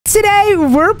today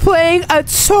we're playing a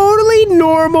totally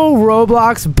normal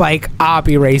Roblox bike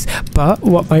obby race. But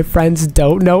what my friends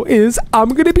don't know is I'm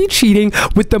gonna be cheating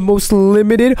with the most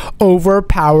limited,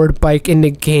 overpowered bike in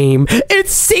the game.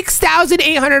 It's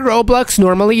 6,800 Robux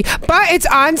normally, but it's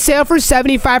on sale for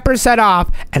 75%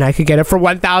 off, and I could get it for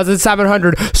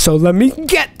 1,700. So let me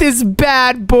get this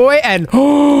bad boy, and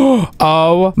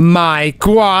oh my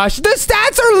gosh, the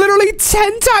stats are literally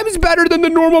 10 times better than the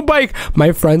normal bike.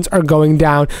 My friends are going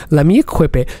down. Let me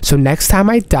equip it so next time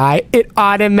I die, it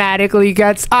automatically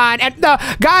gets on. And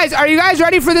guys, are you guys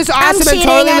ready for this awesome and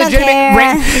totally legitimate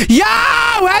race? Yo,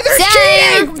 Heather's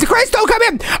cheating! Crystal, come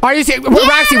in. Are you serious? Yeah,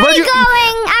 Roxy, I'm already going.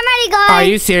 I'm already going. Are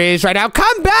you serious right now?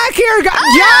 Come back here, guys.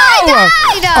 Oh, Yo!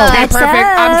 no, Okay,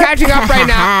 perfect. I'm catching up right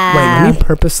now. Wait, let me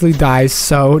purposely die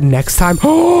so next time.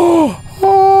 Oh,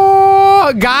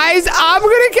 guys, I'm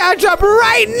gonna catch up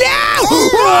right now.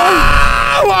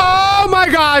 Oh my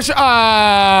gosh.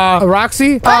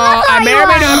 Roxy? I may or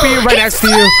may not be right next to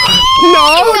you.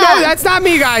 No, that's not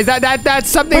me, guys. That's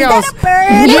something else. Was that a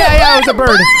bird? Yeah, it was a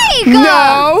bird.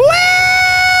 No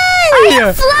way! Are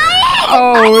you flying?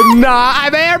 Oh, nah. I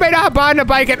may or may not have bought a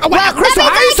bike. Oh, wow, Crystal, how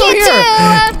are you still here?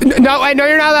 No, I know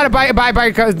you're not allowed to buy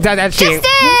bike. That's cheating.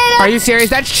 Are you serious?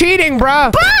 That's cheating,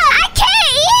 bro. Bro, I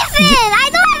can't even. I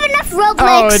don't have enough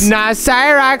Roblox. Oh, nah.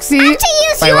 Sorry, Roxy. I have to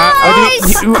use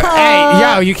yours. Hey,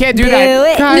 yo, you can't do that. Do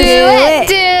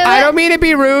it. I don't mean to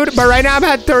be rude, but right now I'm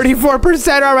at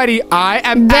 34% already. I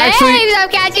am actually... I'm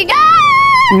catching up.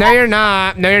 No, you're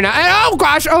not. No, you're not. And, oh,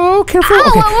 gosh. Oh, careful. Oh,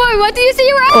 okay. what do you say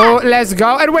you're at? Oh, let's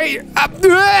go. And wait.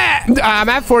 I'm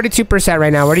at 42%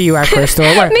 right now. Where are you at, Crystal?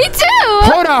 Where? Me too.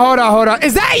 Hold on.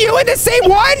 Is that you in the same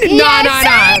one? No.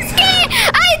 I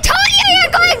told you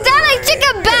you're going down like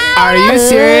chicken bow. Are you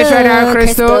serious right now,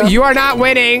 Crystal? You are not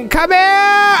winning. Come here.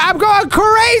 I'm going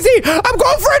crazy. I'm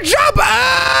going for a jump.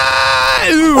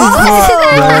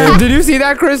 Did you see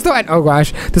that, Crystal? And, oh,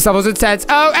 gosh. This level's intense.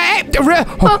 Oh, hey.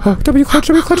 W clutch.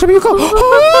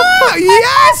 Oh,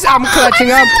 yes. I'm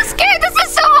clutching up. I'm so scared. This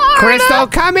is so hard. Crystal,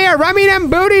 come here. Run me them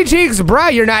booty cheeks.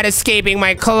 Bruh, you're not escaping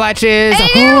my clutches.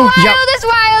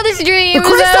 Wildest dreams.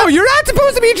 Crystal, you're not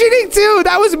supposed to be cheating too.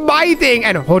 That was my thing.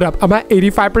 And hold up, I'm at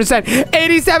 85%,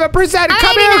 87%.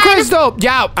 Come here, Crystal.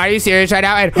 Yo, are you serious right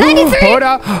now? And 93. Hold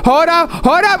up. About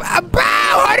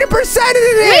 100% of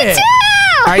it. Me too.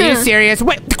 Are you serious?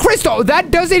 Wait, Crystal,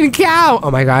 that doesn't count. Oh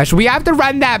my gosh, we have to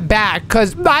run that back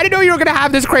because I didn't know you were gonna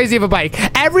have this crazy of a bike.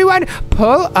 Everyone,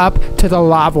 pull up to the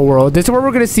lava world. This is where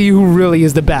we're gonna see who really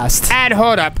is the best. And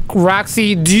hold up,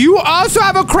 Roxy, do you also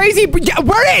have a crazy? Where's that?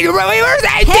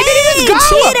 Hey, did it just go?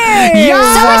 cheater! Yo!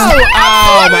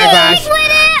 Oh my gosh. gosh.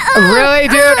 Really,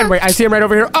 dude? And wait, I see him right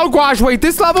over here. Oh gosh, wait,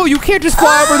 this level, you can't just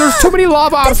fly over. There's too many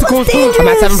lava obstacles. I'm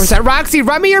at 7%. Roxy,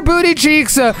 run me your booty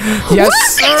cheeks. Yes,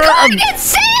 Roxy's going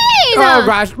insane. Oh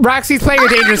gosh, Roxy's playing a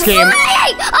dangerous game. Yo.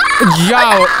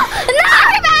 No,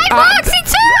 Roxy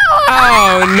too.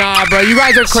 Oh, nah, bro. You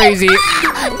guys are crazy. Did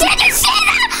you see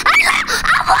that?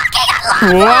 I'm walking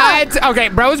along. What? Okay,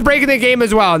 bro's breaking the game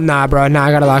as well. Nah, bro. Nah,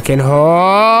 I gotta lock in.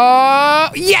 Oh,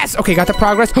 yes. Okay, got the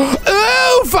progress.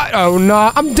 Oh,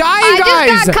 no. I'm dying, guys. I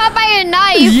just got caught by a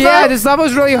knife. Yeah, this level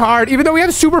is really hard. Even though we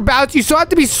have super bounce, you still have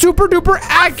to be super duper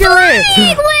accurate.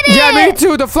 Yeah, me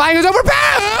too. The flying is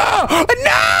overpowered.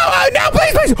 No,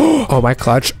 please. Oh, my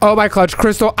clutch.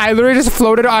 Crystal, I literally just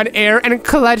floated on air and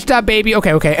clutched that baby.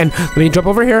 Okay. And let me jump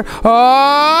over here.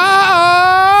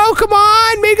 Oh, come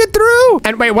on. Make it through.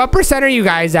 And wait, what percent are you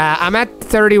guys at? I'm at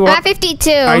 31. I'm at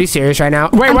 52. Are you serious right now?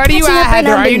 Wait, what are you at,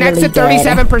 Heather? Are you next to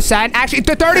 37%? Actually,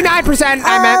 to 39%.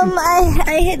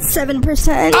 I hit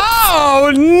 7%.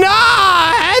 Oh, no,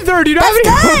 Heather, do you know how many?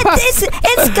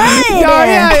 It's good. No,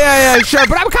 yeah, sure.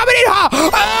 But I'm coming in hot.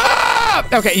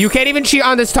 Okay, you can't even cheat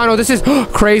on this tunnel. This is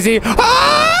crazy.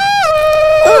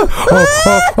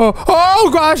 Oh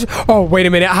gosh. Oh, wait a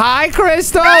minute. Hi,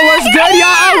 Crystal. What's good?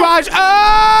 Yeah. Oh gosh.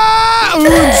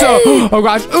 Oh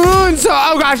gosh.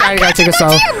 Oh gosh. I gotta take it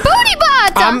slow.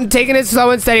 I'm taking it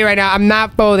slow and steady right now. I'm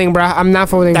not folding, bro. I'm not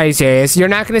folding. Are you serious? You're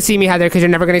not gonna see me, Heather, because you're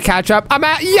never gonna catch up. I'm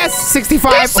at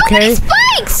 65. There's so many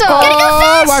spikes.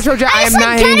 Oh, watch out! I am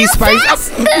not hitting these spikes.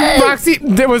 Roxy,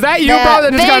 was that you, bro?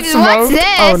 That just got smoked.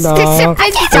 Oh no.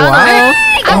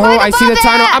 Oh, I see the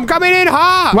tunnel. I'm coming in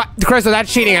hot. What? Crystal,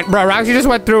 that's cheating. Bro, Roxy just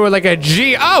went through with like a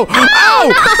G. Oh.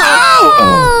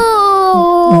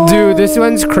 Dude, this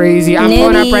one's crazy. I'm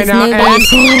pulling up right now. And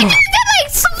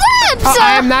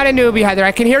I am not a newbie, Heather.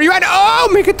 I can hear you. And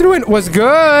make it through. And was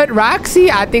good,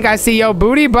 Roxy. I think I see your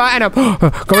booty butt. And I'm going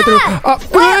through.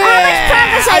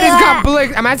 I just got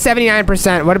blinked. I'm at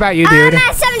 79%. What about you, dude? I'm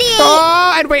at 78.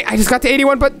 Oh, and wait, I just got to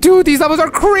 81. But dude, these levels are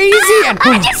crazy. And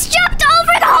I just jumped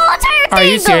over the whole entire Are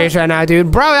you serious right now,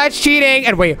 dude? Bro, that's cheating.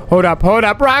 And wait, hold up.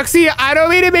 Roxy, I don't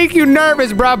mean to make you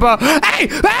nervous, bro, but hey,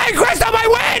 Crystal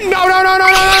might win. No.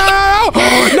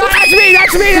 No, that's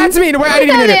me. Wait, I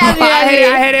didn't even hit it.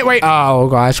 I hit it. Wait. Oh,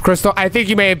 gosh, Crystal, I think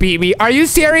you may have beat me. Are you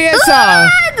serious?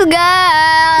 Let's go.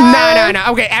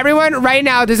 No. Okay, everyone, right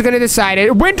now, this is going to decide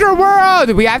it. Winter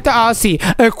World. We have to all see.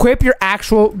 Equip your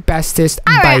actual bestest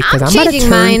bike. I'm going to changing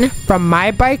turn mine from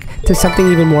my bike to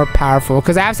something even more powerful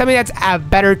because I have something that's a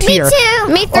better tier. Me too.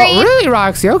 Me 3. Oh, really,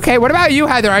 Roxy? Okay, what about you,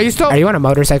 Heather? Are you on a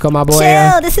motorcycle, my boy?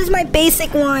 Chill. This is my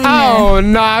basic one. Oh,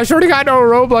 no. I sure got no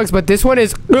Roblox, but this one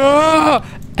is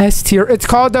S tier. It's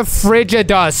called the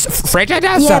Frigidus.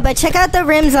 Frigidus? Yeah, but check out the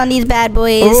rims on these bad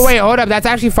boys. Oh, wait, hold up. That's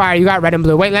actually fire. You got red and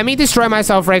blue. Wait, let me destroy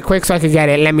myself right quick so I can get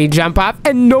it. Let me jump up.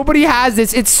 And nobody has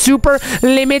this. It's super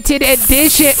limited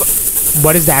edition.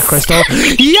 What is that, Crystal?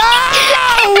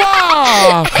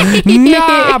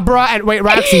 Nah, bro. And wait,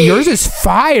 Roxy, yours is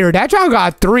fire. That John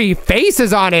got 3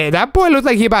 faces on it. That boy looks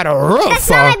like he about a roof. That's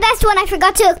not my best one. I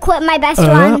forgot to equip my best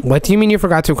one. What do you mean you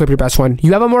forgot to equip your best one?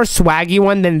 You have a more swaggy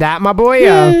one than that, my boy?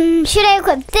 Should I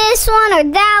equip this one or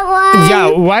that one?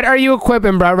 Yo, what are you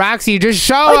equipping, bro? Roxy, just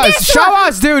show us. Show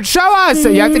us, dude. Show us.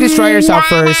 You have to destroy yourself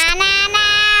first.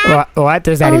 What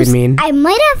does that even mean? I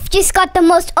might have just got the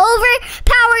most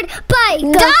overpowered bike. Die!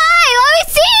 Let me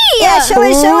see! Yeah, show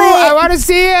it. I want to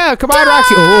see it. Come on,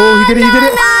 Roxy. Oh, he did it.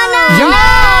 Yo!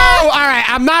 All right,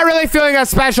 I'm not really feeling as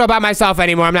special about myself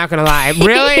anymore. I'm not going to lie.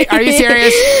 Really? Are you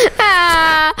serious?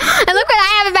 And look what I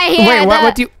have in my hand. Wait,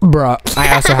 what do you... Bro,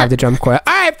 I also have the jump coil.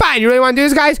 All right, fine. You really want to do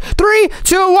this, guys? 3,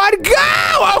 2, 1,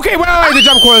 go! Okay, wait. The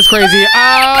jump coil is crazy.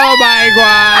 Oh, my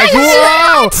gosh.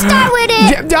 Whoa. Let's start with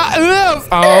it.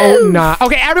 Oh, nah.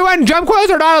 Okay, everyone, jump coils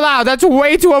are not allowed. That's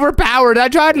way too overpowered.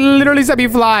 That shot literally sent me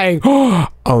flying.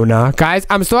 Oh, nah. Guys,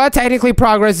 I'm still at technically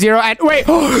progress 0. And wait.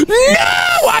 No!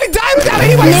 I died without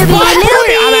any my spawn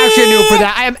point. I'm actually a noob for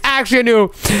that. I am actually a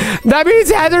noob. That means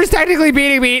Heather's technically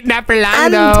beating me. Not for long,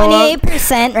 I'm though.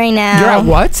 28% right now. You're at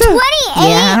what? 28?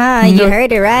 Yeah, you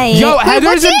heard it right. Yo,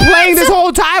 Heather's been playing this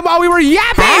whole time while we were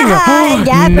yapping.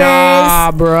 Yappers.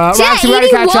 Nah, bro. Yeah, Roxy, we gotta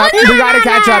catch up. No, We gotta no,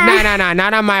 catch no. up. Nah.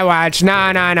 Not on my watch.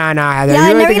 Nah, Heather. Yeah,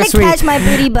 You I'm really never think gonna it's sweet. catch my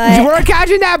booty butt. We're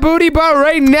catching that booty butt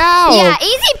right now. Yeah,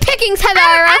 easy pickings, Heather.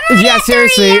 Yeah,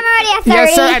 seriously. I'm already at 30.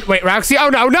 Yes, sir. And wait, Roxy. Oh,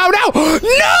 no. No!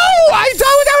 I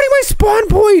died without hitting my spawn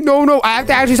point. No. I have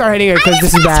to actually start hitting it because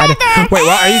this is bad. Wait,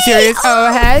 what? Are you serious?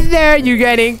 Oh, Heather, you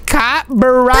getting caught,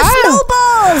 bro? The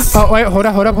snowballs. Oh, wait, hold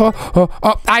up. Oh,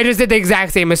 I just did the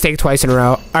exact same mistake twice in a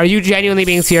row. Are you genuinely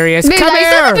being serious? Babe, Come are you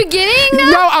here. still at the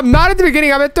beginning? No, I'm not at the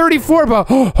beginning. I'm at 34,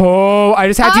 but I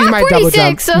just had to use my double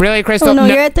jump. 46. Really, Crystal? Oh, no,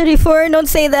 you're at 34. Don't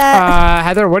say that.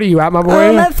 Heather, what are you at, my boy?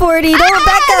 I'm at 40. Don't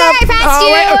back up. I passed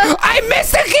you. Wait, I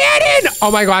missed the cannon! Oh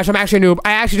my gosh, I'm actually a noob.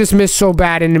 I actually just missed so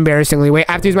bad and embarrassingly. Wait,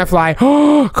 I have to use my fly.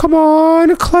 Come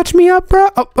on, clutch me up, bro.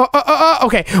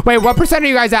 Okay, wait, what percent are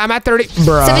you guys at? I'm at 30.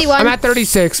 Bro, 71. I'm at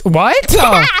 36. What? You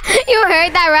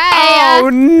heard that right. Oh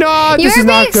no, this is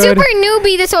not good. You were being super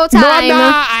newbie this whole time. No, I'm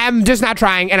not. I'm just not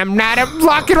trying, and I'm not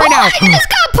blocking right now. I just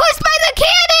got pushed by the cannon.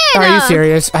 Are you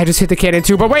serious? I just hit the cannon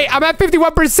too. But wait, I'm at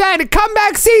 51%.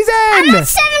 Comeback season. I'm at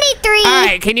 73. All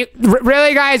right, can you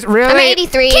really, guys? Really? I'm at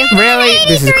 83. Really?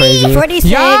 This is crazy.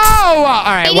 46. Yo! All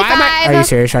right, why am I? 85. Are you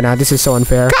serious right now? This is so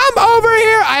unfair. Come over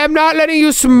here. I am not letting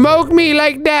you smoke me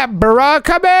like that, bruh.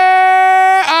 Come here.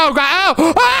 Oh god.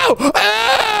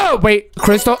 Oh. Wait,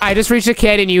 Crystal, I just reached a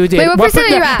cannon. You did. Wait, what percent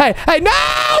are you at? Hey, no!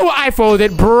 I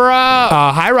folded, bruh.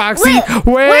 Hi, Roxy.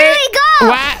 Where did he go?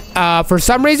 What? For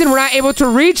some reason, we're not able to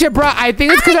reach it, bruh. I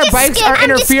think it's because our bikes are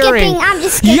interfering. I'm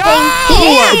just skipping. Yo!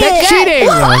 That's cheating.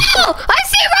 Whoa, I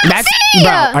see Roxy.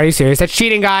 Bro, are you serious? That's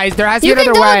cheating, guys. There has to be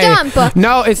another way. Jump.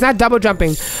 No, it's not double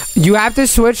jumping. You have to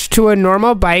switch to a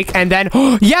normal bike and then...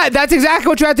 yeah, that's exactly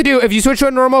what you have to do. If you switch to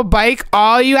a normal bike,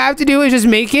 all you have to do is just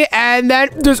make it and then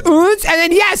just... and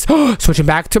then yes! Switching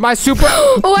back to my super...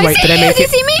 Wait, did I make it? Do you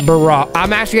see me? Bro,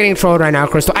 I'm actually getting trolled right now,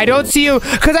 Crystal. I don't see you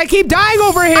because I keep dying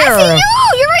over here. I see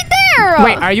you. You're right there.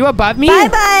 Wait, are you above me?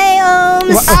 Bye-bye, Oh,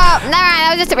 never mind. That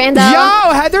was just a random.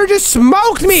 Yo, Heather just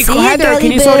smoked me. See ya, Heather,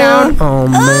 can you Girly slow Boo. down? Oh,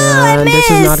 man, this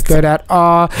is not missed. good at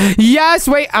all. Yes,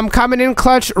 wait, I'm coming in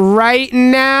clutch right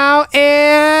now,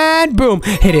 and boom,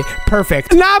 hit it.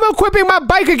 Perfect. Now I'm equipping my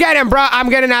bike again, and bro, I'm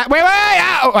getting that. Wait.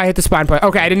 Oh, I hit the spawn point.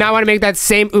 Okay, I did not want to make that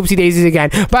same oopsie daisies again,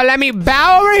 but let me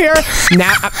bow over here.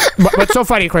 Now, what's so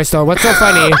funny, Crystal? What's so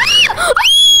funny?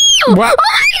 What?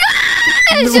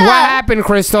 What happened,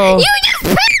 Crystal? You just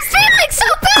pressed me like so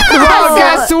bad. Well,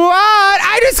 guess what?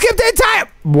 I just skipped the entire...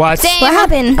 What? Same. What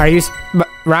happened? Are you...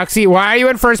 Roxy, why are you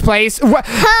in first place? What?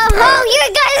 Oh,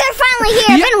 you guys are finally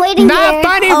here. I've been waiting Not here.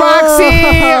 funny, Roxy.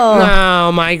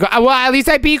 Oh my god. Well, at least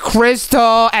I beat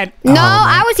Crystal. And No,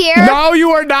 I was here. no, you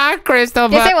were not, Crystal.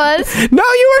 Yes, I was. No,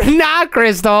 you were not,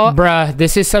 Crystal. Bruh,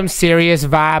 this is some serious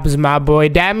vibes, my boy.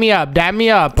 Dab me up. Dab me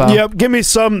up. Yep, give me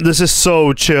some. This is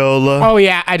so chill. Oh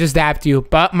yeah, I just dapped you.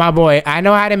 But my boy, I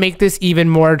know how to make this even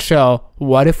more chill.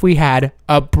 What if we had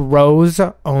a bros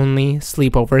only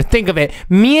sleepover? Think of it.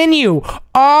 Me and you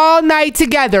all night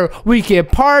together. We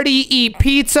could party, eat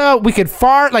pizza. We could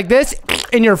fart like this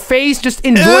in your face. Just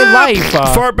enjoy life.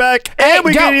 Fart back. Hey, And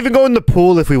we could even go in the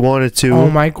pool if we wanted to.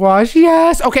 Oh my gosh,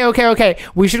 yes. Okay.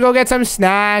 We should go get some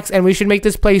snacks and we should make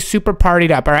this place super partied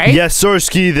up, all right? Yes,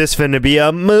 Sorski, this finna be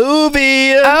a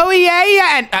movie. Oh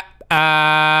yeah.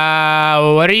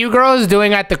 And, what are you girls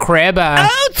doing at the crib? Out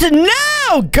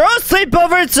now! Girl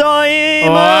sleepover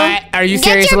time! What? Are you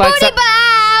serious, Get your Alexa? booty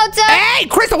out. Hey,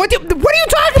 Crystal, what are you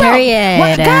talking Period.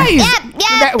 about? What, guys? Yep.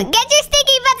 Get your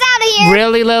sticky butts out of here.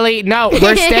 Really, Lily? No,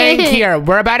 we're staying here.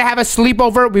 We're about to have a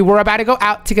sleepover. We were about to go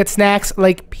out to get snacks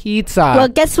like pizza. Well,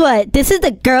 guess what? This is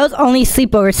the girls only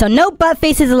sleepover, so no butt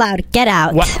faces allowed. Get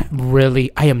out. What?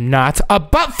 Really? I am not a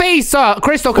butt face.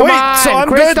 Crystal, come Wait, on. so I'm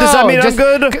Crystal, good? Does that mean I'm just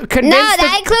good? No,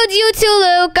 that includes you too,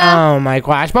 Luca. Oh my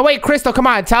gosh. But wait, Crystal, come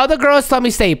on. Tell the girls to let me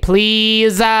stay,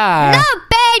 please. No,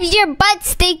 babe, your butt's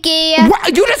sticky.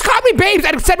 What? You just called me babes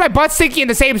and said my butt's sticky in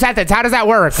the same sentence. How does that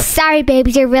work? Sorry,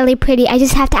 babes, you're really pretty. I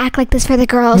just have to act like this for the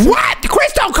girls. What?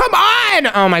 Crystal, come on.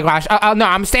 Oh my gosh. No,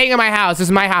 I'm staying in my house. This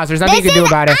is my house. There's nothing you This can do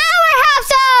is about it. our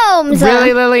house homes.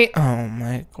 Really, Lily? Oh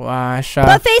my gosh.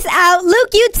 Butt face out. Luke,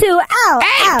 you too. Out.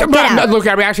 Hey, Out. Get out. look,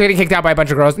 are we actually getting kicked out by a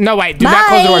bunch of girls? No, wait. Do not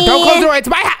close the door. Don't close the door. It's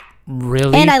my house.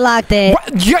 Really? And I locked it.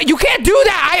 What? You can't do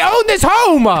that. I own this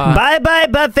home. Bye-bye,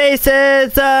 butt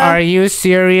faces. Are you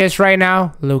serious right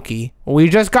now? Lukey, we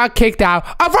just got kicked out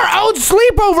of our own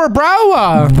sleepover,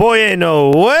 bro. Boy, ain't no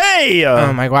way.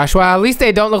 Oh my gosh. Well, at least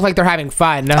they don't look like they're having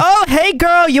fun. Oh, hey,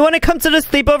 girl. You want to come to the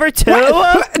sleepover, too?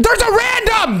 There's a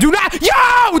random. Do not.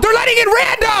 Yo, they're letting in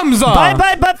randoms.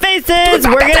 Bye-bye, butt faces.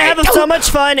 We're going to have so much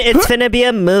fun. It's finna be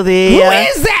a movie. Who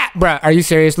is that? Bruh, are you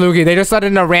serious, Lukey? They just let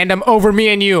in a random over me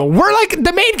and you. We're like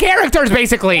the main characters,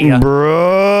 basically.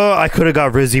 Bro, I could have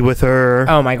got Rizzy with her.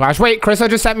 Oh my gosh. Wait, Crystal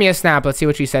just sent me a snap. Let's see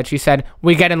what she said. She said,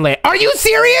 we getting lit. Are you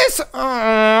serious? Luke.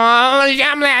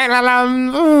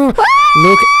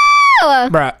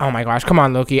 Bruh, oh my gosh. Come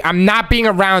on, Lukey. I'm not being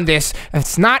around this.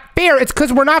 It's not fair. It's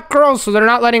because we're not girls, so they're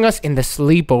not letting us in the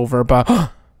sleepover. But,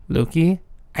 Lukey,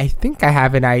 I think I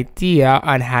have an idea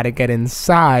on how to get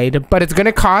inside, but it's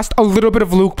gonna cost a little bit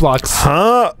of Luke blocks.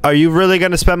 Huh? Are you really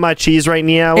gonna spend my cheese right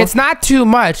now? It's not too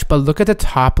much, but look at the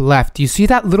top left. Do you see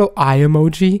that little eye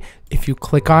emoji? If you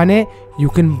click on it, you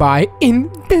can buy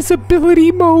invisibility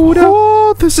mode.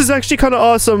 Oh, this is actually kind of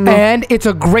awesome. And it's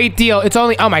a great deal. It's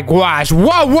only, oh my gosh.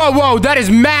 Whoa. That is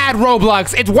mad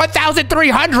Roblox. It's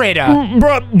 1,300.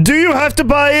 Bro, do you have to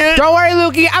buy it? Don't worry,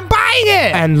 Lukey. I'm buying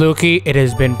it. And Lukey, it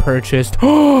has been purchased.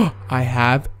 I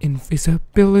have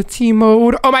invisibility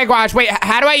mode. Oh my gosh. Wait,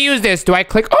 how do I use this? Do I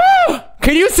click? Oh,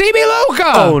 can you see me, Luca?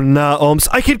 Oh, nah, Ohms.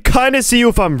 I can kind of see you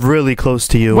if I'm really close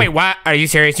to you. Wait, what? Are you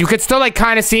serious? You could still, like,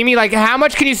 kind of see me? Like, how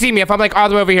much can you see me if I'm, like, all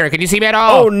the way over here? Can you see me at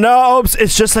all? Oh, no, Ohms.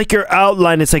 It's just like your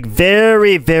outline. It's, like,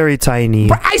 very, very tiny.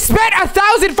 Bro, I spent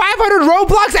 1,500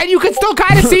 Roblox and you can still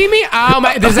kind of see me? Oh,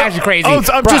 my. This is actually crazy. Ohms,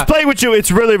 I'm just playing with you.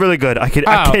 It's really, really good. I can't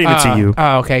even see you.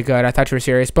 Oh, okay, good. I thought you were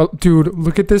serious. But, dude,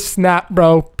 look at this snap,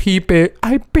 bro. Peep it.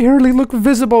 I barely look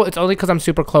visible. It's only because I'm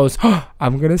super close.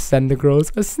 I'm going to send the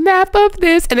girls a snap of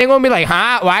this. And they're going to be like,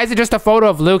 huh? Why is it just a photo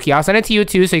of Lukey? I'll send it to you,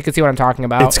 too, so you can see what I'm talking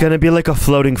about. It's going to be like a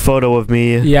floating photo of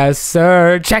me. Yes,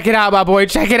 sir. Check it out, my boy.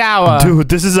 Check it out. Dude,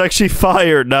 this is actually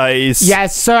fire nice.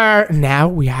 Yes, sir. Now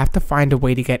we have to find a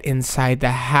way to get inside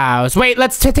the house. Wait,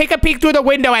 let's take a peek through the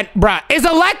window and, bruh, is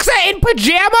Alexa in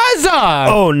pajamas?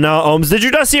 Oh, no, Ohms. Did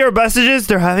you not see her messages?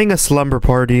 They're having a slumber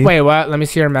party. Wait, what? Let me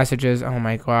see her messages. Oh,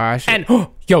 my gosh. And,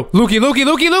 yo,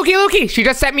 Lukey. She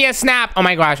just sent me a snap. Oh,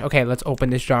 my gosh. Okay, let's open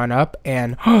this John up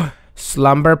and...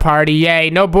 slumber party, yay,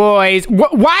 no boys.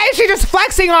 Why is she just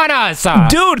flexing on us?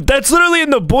 Dude, that's literally in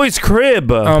the boys'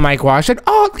 crib. Oh my gosh. And,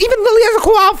 oh, even Lily has a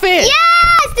cool outfit.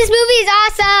 Yes, this movie is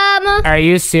awesome. Are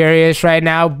you serious right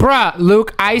now? Bruh,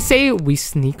 Luke, I say we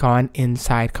sneak on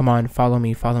inside. Come on, follow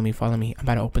me. I'm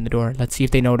about to open the door. Let's see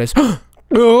if they notice. Huh?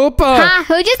 Who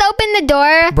just opened the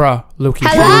door? Bruh, Luke, he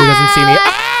Hello? really doesn't see me.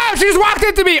 Ah, she just walked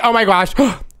into me. Oh my gosh.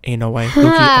 Ain't no way.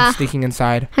 Lukey, I'm sneaking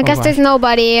inside. I guess there's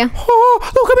nobody. Oh,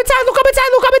 look, I'm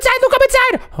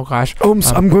inside. Oh, gosh.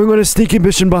 Ohms, I'm going on a sneaky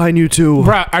mission behind you, too.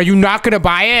 Bruh, are you not gonna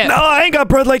buy it? No, I ain't got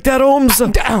bread like that, Ohms.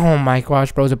 Oh, my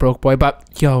gosh. Bro's a broke boy. But,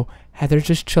 yo, Heather's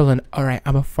just chilling. All right,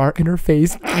 I'm a fart in her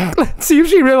face. Let's see if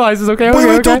she realizes. Okay.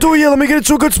 Wait, don't do it yet. Let me get it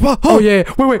to a good spot. Oh yeah.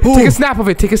 Wait. Take a snap of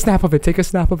it. Take a snap of it. Okay?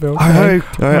 All right.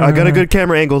 I got a good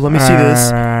camera angle. Let me see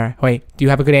this. Wait, do you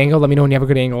have a good angle? Let me know when you have a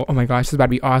good angle. Oh my gosh, this is about to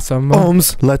be awesome.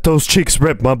 Let those cheeks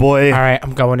rip, my boy. All right,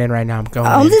 I'm going in right now. I'm going.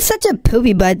 Ohms is such a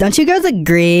poopy butt. Don't you girls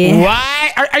agree?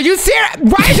 Why? Are you serious?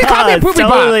 Why did you call me a poopy butt?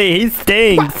 Totally, he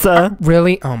stinks.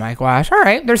 Really? Oh my gosh. All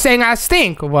right, they're saying I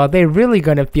stink. Well, they're really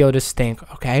gonna feel the stink.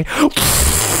 Okay.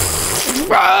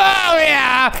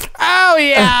 Oh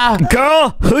yeah.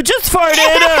 Girl, who just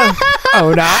farted?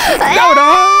 Oh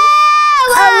no.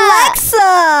 Alexa!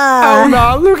 Oh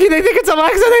no, Lukey, they think it's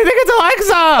Alexa.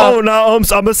 Oh no, I'm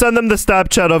gonna send them the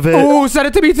Snapchat of it. Oh, send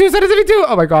it to me too.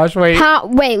 Oh my gosh, wait.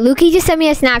 Wait, Lukey just sent me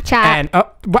a Snapchat. And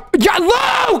what? Yeah,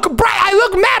 Luke, bro, I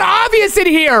look mad obvious in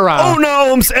here. Oh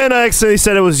no, and I accidentally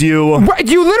said it was you.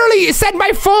 You literally said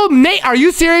my full name. Are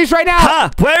you serious right now? Huh?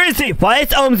 Where is he? Why is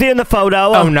Ohmsy in the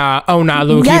photo? Oh no,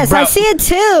 Lukey. Yes, bro. I see it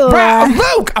too. Bro,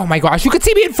 Luke! Oh my gosh, you could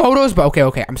see me in photos, but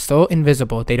okay, I'm still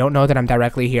invisible. They don't know that I'm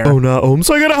directly here. Oh no,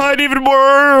 so I gotta hide even more.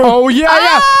 Oh yeah.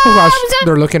 Oh gosh,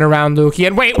 they're looking around, Lukey,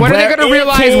 and wait, when are they gonna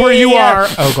realize where you are?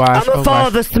 Oh gosh. I'm gonna follow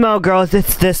the smell, girls.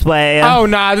 It's this way. Oh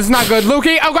nah, this is not good,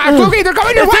 Lukey. Oh gosh, Lukey, they're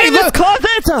coming your way. In this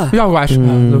closet. Oh gosh,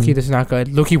 Lukey, this is not good.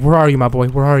 Lukey, where are you, my boy?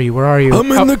 Where are you? I'm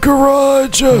in the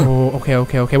garage. Oh,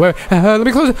 okay. Wait, let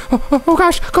me close it. Oh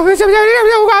gosh, go.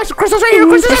 Oh gosh, Crystal's right here.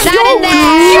 Crystal's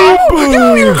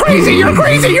Yo, you're crazy.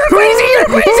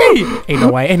 Ain't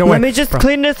no way. Let me just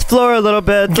clean this floor a little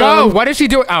bit. Go. What is she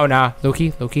doing? Oh nah,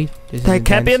 Lukey. I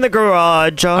can't be in the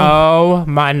garage. Oh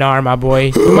my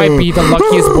boy. You might be the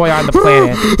luckiest boy on the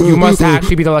planet. You must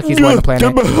actually be the luckiest boy on the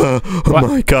planet. Oh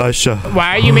my gosh.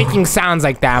 Why are you making sounds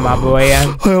like that, my boy?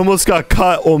 I almost got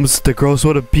caught. The girls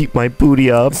would have beat my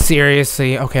booty up.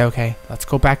 Seriously? Okay. Let's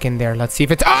go back in there. Let's see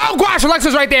if it's... Oh gosh,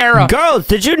 Alexa's right there. Girls,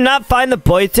 did you not find the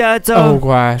boys yet? Oh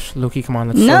gosh, Lukey, come on.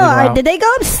 Let's No, did they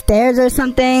go upstairs or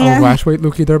something? Oh gosh, wait,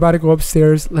 Lukey, they're about to go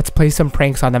upstairs. Let's play some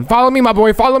pranks on them. Follow me, my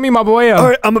boy. All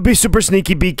right, I'm gonna be super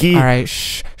sneaky beaky. All right,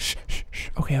 shh.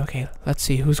 Okay. Let's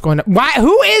see who's going to... Why?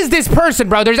 Who is this person,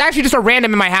 bro? There's actually just a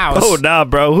random in my house. Oh, nah,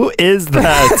 bro. Who is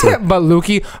that? But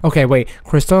Lukey... Okay, wait.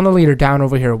 Crystal and the leader down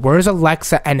over here. Where's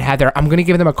Alexa and Heather? I'm going to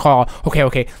give them a call.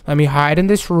 Okay. Let me hide in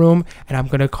this room, and I'm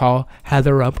going to call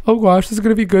Heather up. Oh, gosh. This is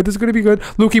going to be good.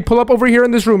 Lukey, pull up over here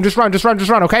in this room. Just run,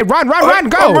 okay? Run,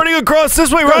 go! I'm running across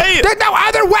this way, right? No,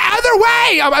 other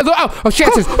way! Oh, she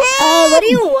answers. What do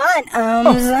you want,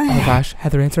 Oh, gosh.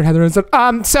 Heather answered.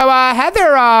 So,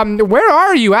 Heather, where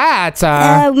are you at?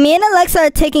 Me and Alexa are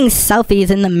taking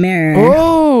selfies in the mirror.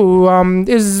 Oh,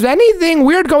 is anything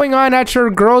weird going on at your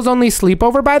girls-only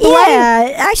sleepover, by the way?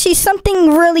 Yeah, actually,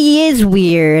 something really is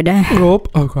weird.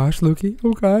 Oh gosh, Lukey.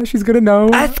 Oh gosh, he's gonna know.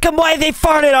 Ask them why they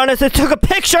farted on us and took a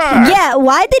picture. Yeah,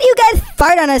 why did you guys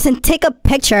fart on us and take a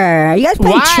picture? Are you guys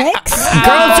playing tricks?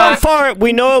 Girls don't fart.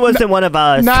 We know it wasn't one of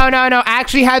us. No.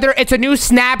 Actually, Heather, it's a new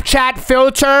Snapchat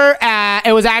filter.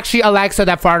 It was actually Alexa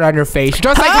that farted on your face,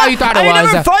 just like how you thought it was. I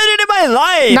never farted in my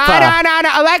life.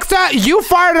 No. Alexa, you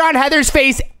farted on Heather's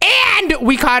face, and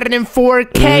we caught it in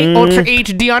 4K Ultra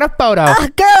HD on a photo.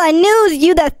 Girl, I knew it was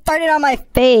you that farted on my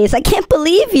face. I can't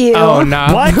believe you. Oh, no.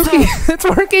 What? It's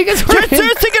working. You're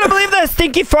seriously gonna believe that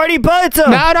stinky farty butt?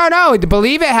 No.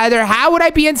 Believe it, Heather. How would I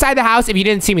be inside the house if you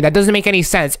didn't see me? That doesn't make any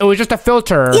sense. It was just a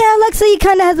filter. Yeah, Alexa, you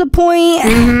kind of has a point.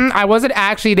 I wasn't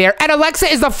actually there. And Alexa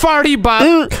is the farty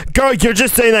butt. Girl, you're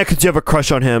just saying that because you have a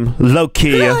crush on him. Low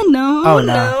key. No.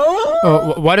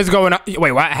 Oh, what is going on?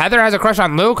 Wait, what? Heather has a crush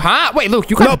on Luke, huh? Wait, Luke,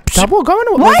 you got double going?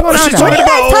 What? What's going on? What are you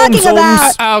guys talking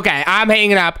about? Okay, I'm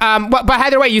hanging up. But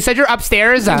Heather, wait, you said you're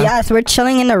upstairs? Yes, we're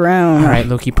chilling in the room. All right,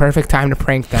 Lukey, perfect time to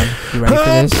prank them. You ready for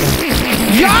this?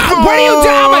 Yeah, what are you doing?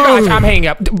 Oh my gosh, I'm hanging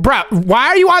up. Bro, why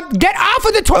are you on? Get off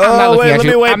of the toilet. I'm not looking at you.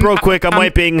 Let me wipe real quick. I'm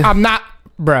wiping. I'm not.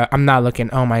 Bruh, I'm not looking.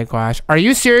 Oh my gosh. Are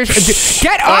you serious?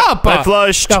 Get up! I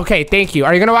flushed. Okay, thank you.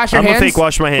 Are you gonna wash your hands? I'm gonna fake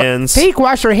wash my hands. Fake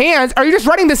wash your hands? Are you just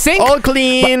running the sink? All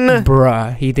clean.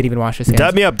 Bruh, he didn't even wash his hands.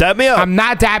 Dab me up. I'm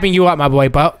not dabbing you up, my boy,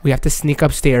 but we have to sneak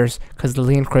upstairs because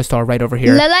Lily and Crystal are right over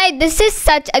here. Lily, this is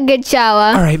such a good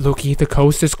shower. All right, Lukey, the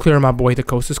coast is clear, my boy. The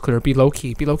coast is clear. Be low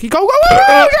key. Go.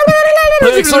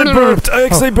 I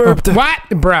actually burped. What?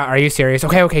 Bruh, are you serious?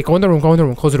 Okay. Go in the room.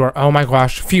 Close the door. Oh my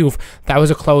gosh. Phew. That was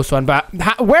a close one. But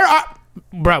where are...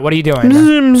 Bro, what are you doing?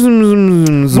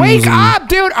 Wake up,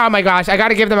 dude! Oh my gosh, I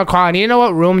gotta give them a call. I need to know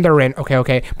what room they're in.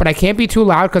 Okay. But I can't be too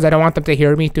loud because I don't want them to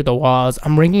hear me through the walls.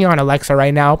 I'm ringing on Alexa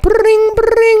right now. Bring.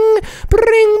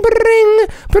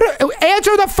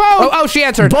 Answer the phone! Oh, she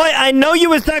answered. Boy, I know you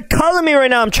was not calling me right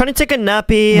now. I'm trying to take a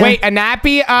nappy. Wait, a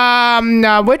nappy?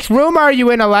 Which room are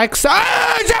you in, Alexa?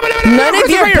 None of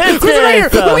your business.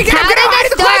 How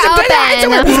did this door open?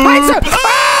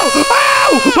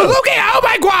 Luki, oh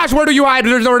my gosh, where do you hide?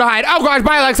 There's nowhere to hide. Oh gosh,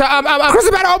 bye Alexa. Chris is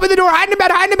about to open the door. Hide in the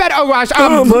bed. Oh gosh.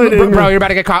 Bro, you're about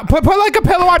to get caught. Put like a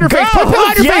pillow on your face. Put a pillow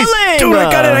on your face. Dude,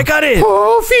 I got it.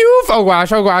 Oh, phew. Oh gosh.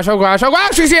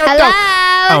 She's here. Hello?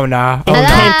 Oh no. It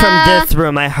came from this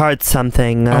room. I heard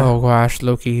something. Oh gosh,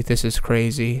 Luki, this is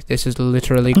crazy. This is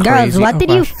literally crazy. Girls, what did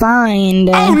you find?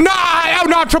 Oh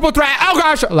no, triple threat. Oh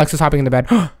gosh. Alexa's hopping in the bed.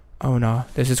 Oh no,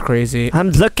 this is crazy.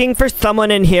 I'm looking for someone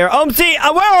in here. Omzi,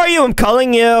 where are you? I'm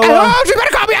calling you. Oh, she's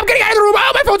gonna call me. I'm getting out of the room.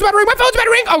 Oh, my phone's about to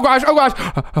ring. Oh gosh.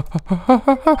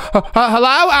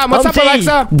 Hello? What's up,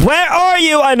 Alexa? Where are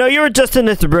you? I know you were just in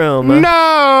this room.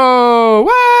 No.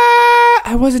 What?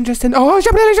 I wasn't just in. Oh,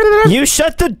 you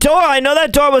shut the door. I know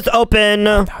that door was open.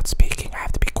 I'm not speaking. I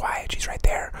have to be quiet. She's right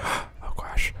there. Oh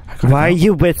gosh. Why are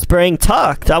you whispering?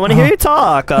 Talk. I want to hear you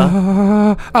talk.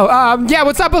 Yeah,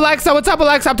 what's up, Alexa? I'm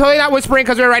totally not whispering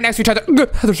because we're right next to each other.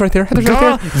 Heather's right there.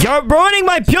 You're ruining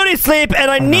my beauty sleep, and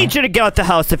I need you to get out the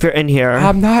house if you're in here.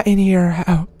 I'm not in here.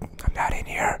 Oh, I'm not in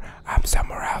here. I'm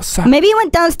somewhere else. Maybe you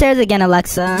went downstairs again,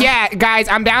 Alexa. Yeah, guys,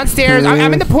 I'm downstairs.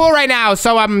 I'm in the pool right now.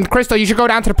 So, Crystal, you should go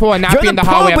down to the pool and not be in the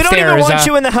hallway upstairs. We don't even want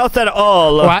you in the house at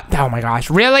all. What? Oh my gosh,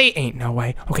 really? Ain't no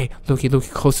way. Okay, Luki,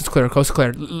 coast is clear.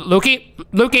 Luki.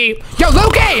 Yo,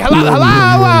 Luki! Hello?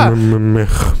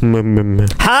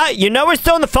 Huh? You know we're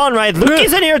still on the phone, right?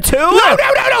 Luki's in here too? No,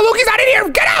 Luki's not in here.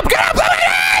 Get up!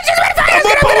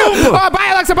 Oh,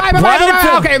 bye, Alexa. Bye.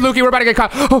 Okay, Luki, we're about to get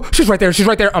caught. Oh, she's right there.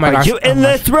 Oh my gosh. Are you in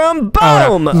this room? Boom!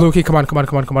 Oh, no. Luki, come on.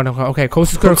 Okay,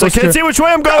 coast is clear. I can't see which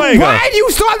way I'm going. What? You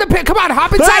still have the pit? Come on,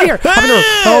 hop inside here. Hop in the room.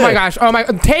 Oh my gosh.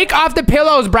 Take off the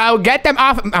pillows, bro. Get them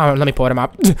off. Oh, let me pull them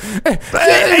up.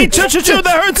 Hey, chill.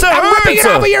 That hurts. I'm ripping it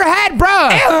off of your head, bro.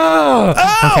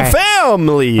 Okay.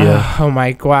 Family. Oh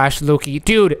my gosh, Luki.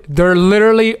 Dude, they're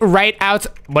literally right out.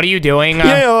 What are you doing?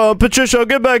 Patricia, I'll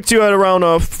get back to you at around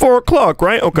 4 o'clock,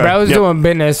 right? Okay. Bro's doing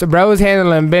business. Bro's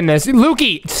handling business.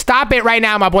 Luki, stop it right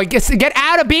now, my boy. Get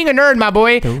out of being a nerd, my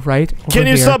boy. Right. Can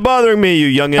you stop bothering me, you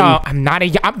youngin? Oh, I'm not a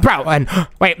bro. And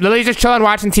wait, Lily's just chilling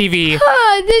watching TV.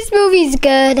 Oh, this movie's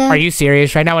good. Are you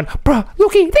serious right now? And bro,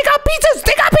 Luki, they got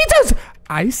pizzas.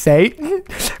 I say,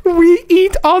 we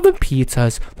eat all the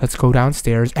pizzas. Let's go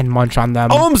downstairs and munch on them.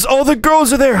 All the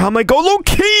girls are there. How am I go low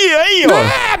key?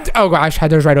 Oh gosh,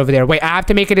 Heather's right over there. Wait, I have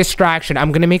to make a distraction.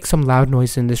 I'm gonna make some loud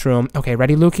noise in this room. Okay,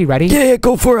 ready, Luki? Ready? Yeah,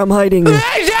 go for it. I'm hiding.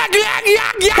 Hey,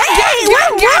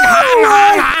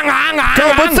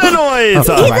 Girl, what's the noise? He's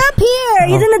up here.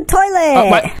 He's in the toilet.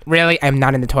 What? Really? I'm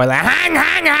not in the toilet.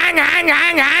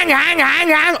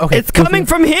 Okay, it's coming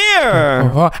from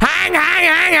here.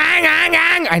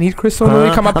 I need Crystal to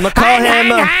really come up. I'm gonna call him. I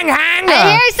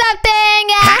hear something.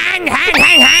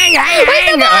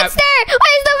 Where's the monster?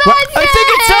 I think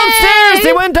it's downstairs.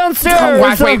 They went downstairs. Oh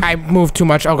gosh, wait, I moved too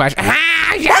much. Oh gosh.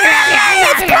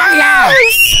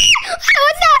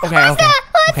 What's that?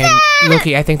 Okay,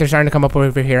 Luki, I think they're starting to come up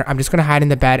over here. I'm just gonna hide in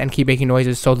the bed and keep making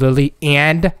noises so Lily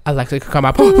and Alexa could come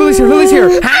up. Oh, Lily's here.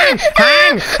 Hang.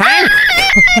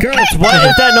 Girls, what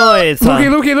is that noise?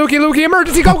 Luki,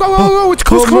 emergency, go. It's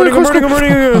close. I'm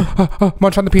running.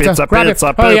 Munch on the pizza. Grab it.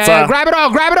 Oh, yeah, grab it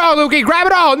all, Luki, grab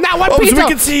it all. Now one pizza. So we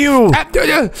can see you.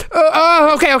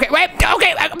 Okay, wait,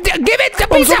 okay, give it the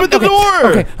pizza. Open the door.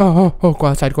 Okay, oh, go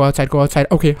outside.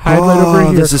 Okay, hide right over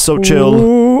here. This is so chill.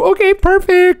 Ooh, okay,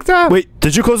 perfect. Wait,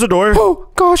 did you close the door? Oh,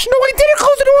 gosh, no, I didn't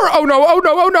close the door. Oh,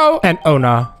 no. And oh,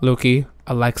 no, Luki,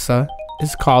 Alexa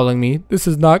is calling me. This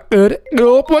is not good.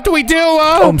 What do we do?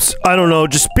 I don't know.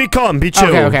 Just be calm. Be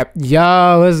chill. Okay.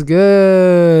 Yo, what's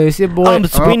good? It's your boy.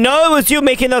 We know it was you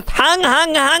making those hang.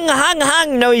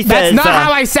 No, he says. That's not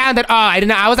how I sounded. Oh, I didn't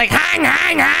know. I was like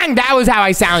hang. That was how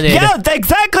I sounded. Yeah,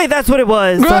 exactly. That's what it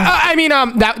was. I mean,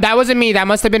 that wasn't me. That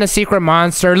must have been a secret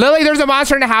monster. Lily, there's a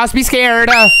monster in the house. Be scared.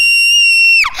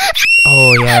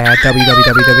 Oh yeah,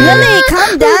 www. Lily,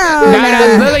 calm down. No,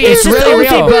 Lily, it's really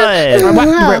real.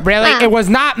 Really, it was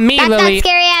not me, That's Lily. not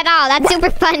scary at all. That's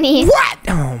super funny. What?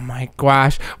 Oh my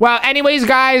gosh. Well, anyways,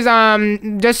 guys,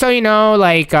 just so you know,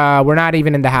 like, we're not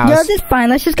even in the house. Yo, this is fine.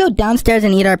 Let's just go downstairs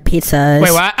and eat our pizzas.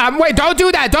 Wait, what? Wait, don't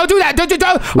do that. Don't.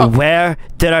 Oh. Where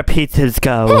did our pizzas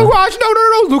go? Oh gosh, no,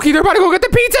 Luki, they're about to go get the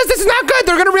pizzas. This is not good.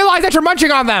 They're gonna realize that you're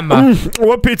munching on them.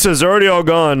 What pizzas? They're already all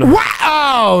gone. What?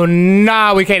 Oh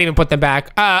no, we can't even put them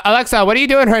back. Alexa, what are you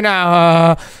doing right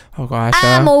now? Oh gosh.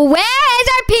 Where's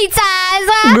our pizzas?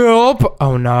 Nope.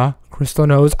 Oh no. Crystal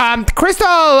knows.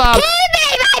 Crystal. Give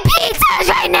me my pizzas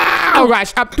right now. Oh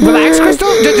gosh. Relax, Crystal.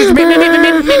 Just maybe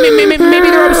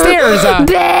they're upstairs.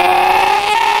 Babes.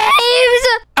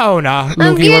 Oh no,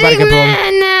 Luki, we're about to get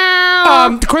boom. Now.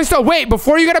 Crystal, wait,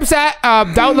 before you get upset,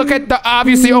 don't look at the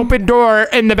obviously open door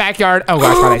in the backyard. Oh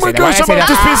gosh, why did I say that? Why did I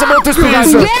say that? I'm out this piece.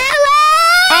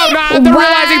 Oh no, they're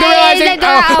realizing.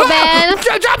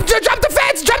 Jump the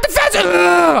fence, jump the fence.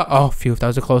 Oh, phew, that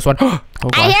was a close one. Oh, I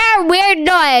gosh. hear a weird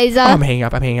noise. Oh, I'm hanging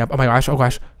up. Oh my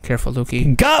gosh. Careful,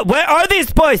 Lukey. God, where are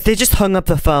these boys? They just hung up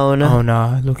the phone. Oh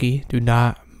no, Lukey, do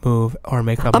not move or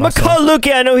make up. I'm gonna call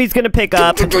Lukey. I know he's gonna pick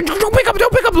up. Don't pick up,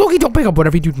 Lukey. Don't pick up.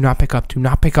 Whatever you do, do not pick up.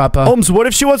 What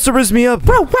if she wants to rizz me up?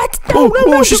 Bro, what?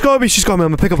 No, she's got me. I'm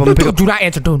gonna pick up. Do not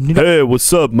answer. Hey,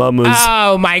 what's up, mamas?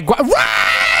 Oh my god. Run!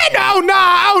 Oh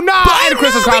no. And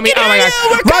Crystal's calling me. Oh my gosh.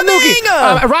 Run, Lukey.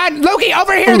 Run, Lukey,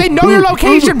 over here. They know your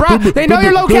location, bro. They know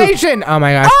your location. Oh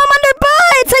my gosh. Oh, I'm under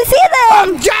bullets. I see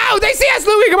them. Joe, they see us,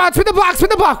 Lukey. Come on, spin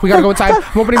the block. We gotta go inside.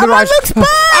 I'm opening the garage. I'm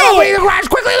opening the garage.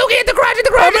 Quickly, Lukey, hit the garage.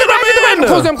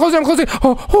 Close them.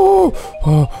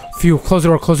 Oh, phew. Close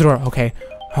the door. Okay.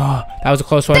 Oh, that was a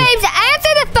close one. Babes,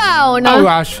 answer the phone. Oh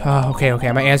gosh. Okay. I'm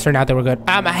gonna answer now that we're good.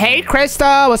 Hey,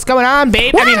 Crystal, what's going on,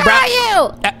 babe? Where are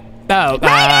you? Right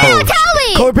now, tell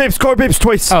me. Call her babes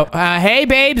twice. Hey,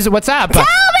 babes, what's up? Tell me.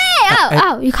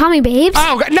 You call me babes?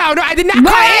 Oh, no, I did not call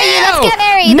you. Let's get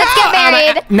married. No, Let's get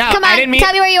married. no, Come on, I didn't mean,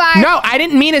 tell me where you are. No, I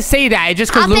didn't mean to say that.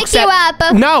 Just because I'll Luke pick said. you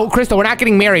up. No, Crystal, we're not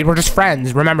getting married. We're just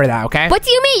friends. Remember that, okay? What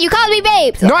do you mean? You called me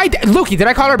babes. No, Lukey, did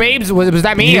I call her babes? Was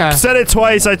that me? You said it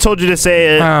twice. I told you to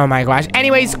say it. Oh my gosh.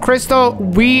 Anyways, Crystal,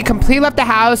 we completely left the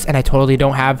house, and I totally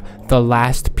don't have the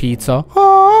last pizza.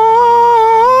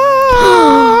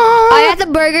 Are you at the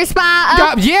burger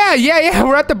spot? Yeah.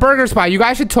 We're at the burger spot. You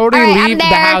guys should totally leave the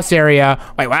house area.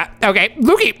 Wait, what? Okay,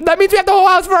 Lukey, that means we have the whole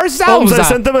house for ourselves. I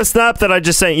sent them a snap that I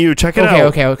just sent you. Check it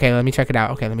out. Okay. Let me check it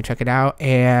out.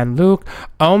 And Luke,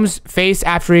 Ohm's face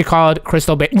after he called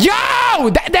Crystal Yo!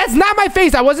 That's not my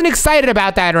face. I wasn't excited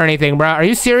about that or anything, bro. Are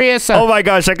you serious? Oh my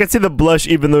gosh, I can see the blush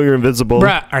even though you're invisible.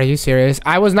 Bruh, are you serious?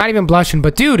 I was not even blushing,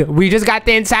 but dude, we just got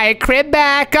the entire crib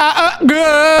back.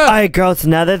 Alright, girls,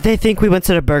 now that they think we went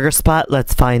to the burger spot,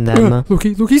 let's find them.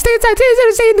 Lukey, stay inside.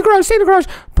 Stay in the garage.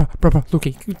 Bro,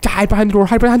 Lukey, hide behind the door.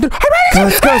 Girls,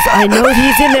 I know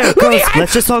he's in there. Girls,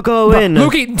 let's just all go in.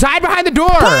 Lukey, hide behind the door.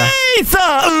 Pizza!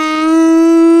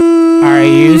 Are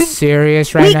you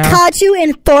serious right now? We caught you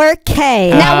in 4K.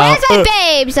 Now where's my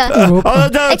babes? I'll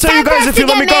tell you guys if you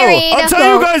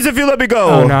let me go.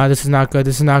 Oh no, this is not good.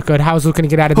 How's Luke gonna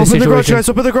get out of this situation?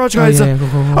 Open the garage, guys.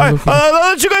 Alright,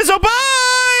 I'll let you guys open.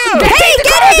 Hey,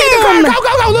 get him!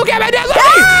 Go, Luke, I'm in there.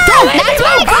 Don't leave me,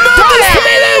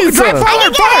 Luke. Drive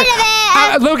forward.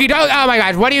 Lukey, don't. Oh my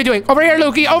gosh, what are you doing? Over here,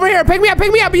 Lukey. Over here. Pick me up. No,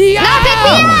 pick me up.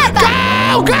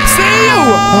 Go. See you.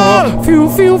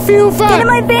 Phew. Get in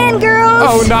my van, girls.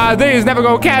 Oh nah, these never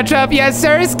gonna catch up. Yes,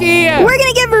 sirski. We're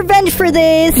gonna get revenge for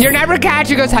this. You're never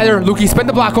catching us, Heather. Lukey, spin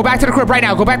the block. Go back to the crib right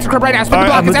now. Spin the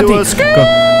block. It's empty.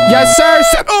 Yes, sir.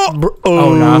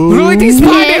 Oh no. Lily,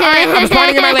 despawned. Alright, I'm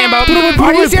spawning in my Lambo.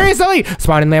 Are you serious, Lily?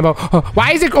 Spawn in Lambo.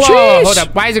 Why is it? Hold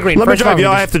up. Why is it green? Let me drive.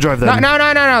 I have to drive that. No.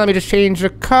 Let me just change the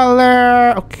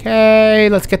color. Okay.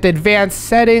 Let's get the advanced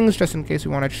settings just in case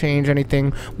we want to change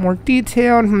anything more detailed.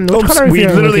 We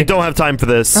literally don't have time for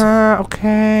this.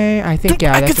 Okay. I think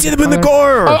I can see them in the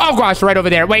car. Oh gosh, right over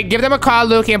there. Wait, give them a call,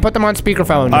 Lukey, and put them on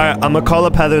speakerphone. Alright, I'm gonna call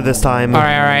up Heather this time.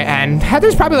 Alright. And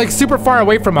Heather's probably like super far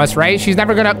away from us, right? She's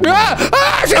never gonna.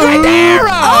 She's right there.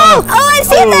 Oh, I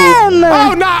see them.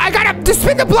 Oh no, I gotta just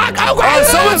spin the block. Oh gosh,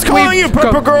 someone's calling you,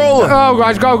 purple girl. Oh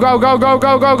gosh, go.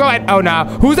 And, oh no,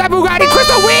 who's that Bugatti?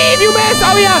 Crystal, weave, you missed.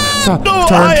 Oh yeah. So,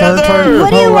 turn. What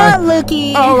do you want,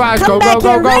 Lukey? Oh gosh, go. Spin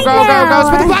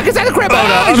the block inside the crib.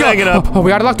 I'm hanging up. Oh, we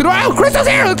gotta lock the door. Oh, Crystal's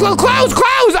here. Close.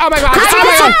 Oh my god.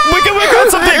 We can work on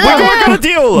something. We can work on a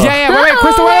deal. Yeah. Wait,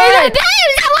 Crystal, wait.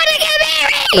 Babes, I want to get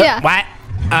married. What?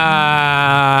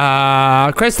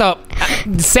 Crystal,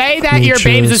 say that your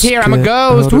babes is here. I'm a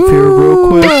ghost. Real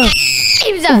quick.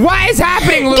 What is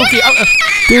happening, Lukey?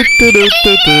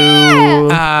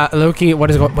 Lukey, what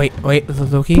is going? Wait,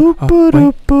 Lukey.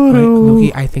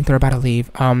 Lukey, I think they're about to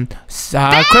leave. Crystal,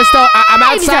 I'm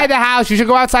outside the house. You should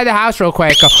go outside the house real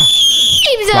quick.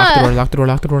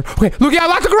 Lock the door. Okay, Lukey, I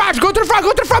locked the garage. Go to the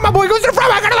front, my boy. Go to the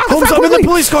front. I gotta lock the front. I'm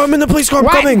in the police car. I'm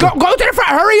coming. Go to the front.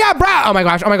 Hurry up, bro. Oh my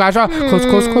gosh.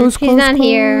 Close. He's not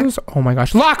here. Oh my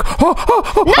gosh. Lock.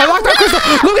 I locked up Crystal.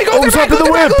 Lukey, go to the front. Go to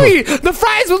the whip. The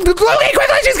fries. Lukey, quickly.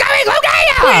 She's coming. Lukey.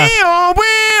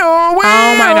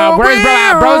 Oh my god. Where's bro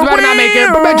at? Bro's about to not make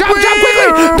it. Jump quickly.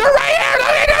 They're right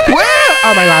here. Where?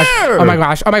 Oh my gosh. Oh my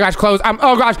gosh. Oh my gosh. Close.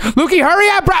 Oh gosh. Lukey, hurry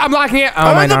up, bro. I'm locking it. Oh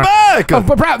I'm my in the gosh. back. Oh,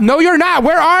 bro, no, you're not.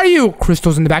 Where are you?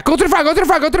 Crystal's in the back. Go to the front. Go to the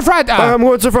front. Go to the front. I'm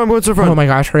going to the front. I'm going to the front. Oh my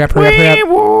gosh. Hurry up. Hurry up. Hurry up.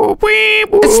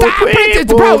 Stop it,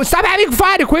 bro. Stop having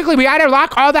fun. Quickly. We gotta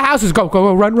lock all the houses. Go. Go.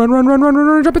 Go. Run. Run. Run. Run. Run. Run.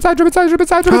 Run. Jump inside. Jump inside. Jump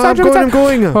inside. Jump inside. Jump inside. I'm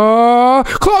going.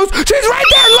 Close. She's right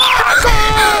there. Lock.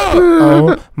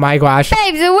 Oh my gosh.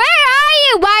 Babes, where are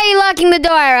you? Why are you locking the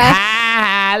door?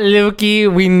 Ah,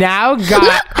 Lukey, we now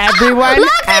got everyone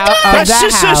out of the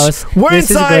house. We're This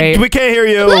is inside. great. We can't hear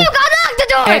you. Luke, unlock the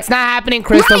door. It's not happening,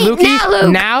 Crystal. Right Lukey, now,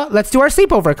 Luke. now let's do our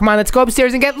sleepover. Come on, let's go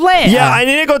upstairs and get lit. Yeah, I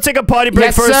need to go take a potty break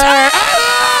Yes, first. sir.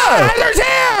 Heather's here!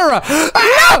 Oh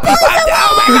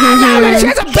my god, she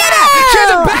has a bat! She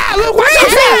has a bat! Luke, where's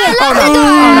your bat? Oh no,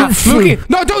 Lukey,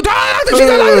 no, don't unlock the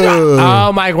door!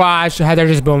 Oh my gosh, Heather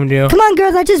just boomed you. Come on,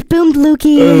 girls. I just boomed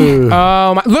Lukey.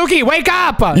 Oh my, Lukey, wake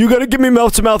up! You gotta give me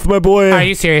mouth to mouth, my boy. Are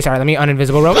you serious? All right, let me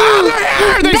uninvisible rope. Oh, they're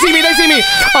here! They see me, they see me!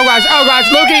 Oh gosh,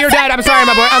 Lukey, you're dead. I'm sorry,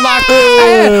 my boy. Unlock.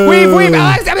 Weave,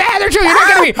 Alex, Heather, chill, you're not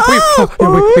getting me.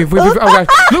 Weave. Oh gosh.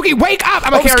 Lukey, wake up!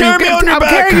 I'm gonna carry you. I'm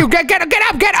carrying you. Get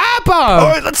up! All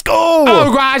right, let's go.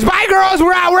 Oh gosh, bye girls.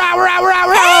 We're out.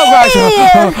 Oh gosh.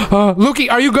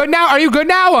 Lukey, are you good now?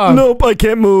 Nope, I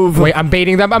can't move. Wait, I'm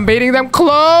baiting them.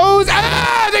 Close.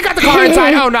 Ah, they got the car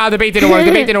inside. Oh no, the bait didn't work.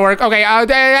 Okay,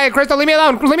 hey, Crystal, leave me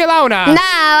alone. No.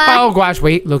 Oh gosh,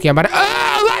 wait, Lukey, I'm about to.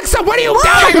 Alexa, what are you doing?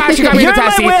 Oh my gosh, you got me in You're the my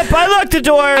test seat. whip. I locked the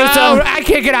door. Oh, I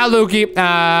can't get out, Lukey.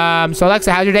 So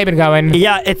Alexa, how's your day been going?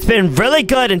 Yeah, it's been really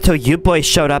good until you boys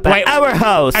showed up Wait, at our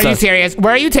house. Are you serious?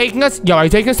 Where are you taking us? Yo, are you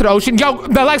taking us to the ocean? Yo,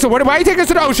 Alexa, why are you taking us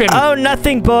to the ocean? Oh,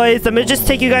 nothing, boys. I'm gonna just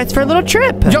take you guys for a little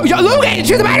trip. Yo, Lukey,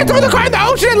 she's about to throw the car in the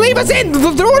ocean and leave us in. The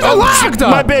doors are locked.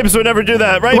 My babes would never do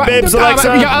that, right, babes,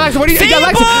 Alexa? Yo, Alexa, what are you doing?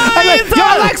 Alexa,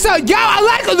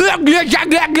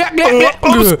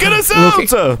 Oops, get us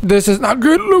out. This is not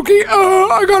good, Lukey.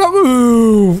 I gotta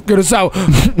move. Get us out.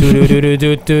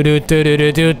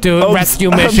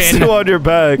 Rescue mission. I'm still on your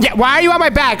back. Yeah, why are you on my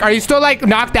back? Are you still like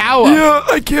knocked out? Yeah,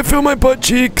 I can't feel my butt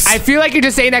cheeks. I feel like you're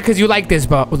just saying that because you like this,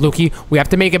 but Lukey, we have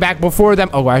to make it back before them.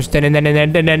 Oh gosh. Hi,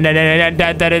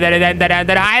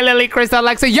 Lily, Crystal,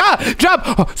 Alexa. Yeah, jump.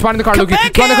 Oh, spawn in the car, Lukey.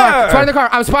 Spawn in the car.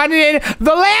 I'm spawning in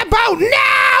the Lambo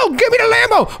now. Give me the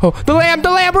Lambo. Oh, the Lamb.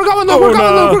 We're going, Luke.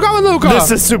 We're going, Luke.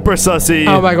 This is super sussy.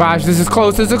 Oh my gosh, this is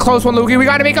close. This is a close one, Lukey. We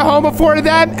gotta make a home before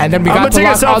them, and then we got to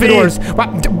lock all the doors.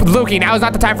 Lukey, now is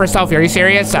not the time for a selfie. Are you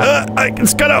serious?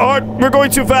 It's kind of hard. We're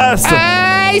going too fast.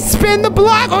 Hey, spin the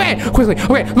block. Okay, quickly.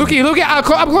 Okay, Lukey, I'm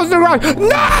closing the garage.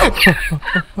 No!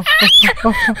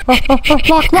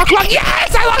 Lock.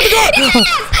 Yes, I locked the door.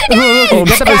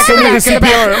 Get the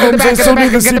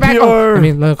back. Let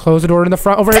me close the door in the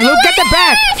front. Over here. Luke, get the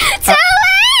back.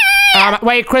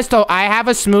 Wait, Crystal, I have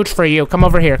a smooch for you. Come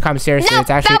over here. Come, seriously. No, it's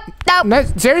actually... No,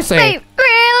 seriously. Wait,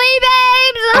 really,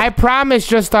 babes? I promise,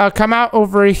 just come out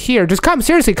over here. Just come,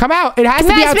 seriously, come out. It has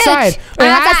to be outside. It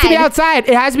has to be outside.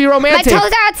 It has to be romantic. My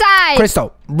toes are outside.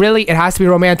 Crystal, really, it has to be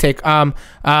romantic. Lukey,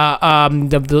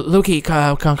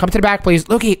 come to the back, please.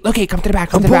 Lukey, come to the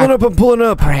back. I'm pulling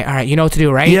up. All right, you know what to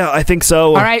do, right? Yeah, I think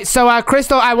so. All right, so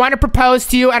Crystal, I want to propose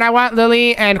to you, and I want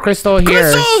Lily and Crystal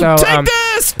here. Crystal, so, take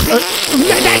this.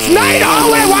 That's not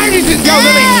all. Why did you go,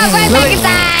 Lily?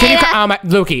 Can you come?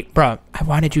 Lukey, bro, I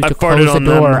wanted you to close the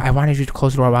door. I wanted you to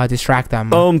close the door while I distract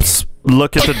them.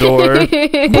 Look at the door.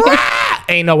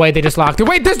 Ain't no way they just locked it.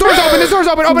 Wait, this door's open.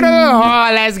 Open it.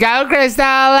 Oh, let's go, Crystal.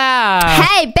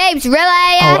 Hey, babes,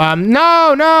 really?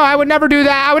 No, I would never do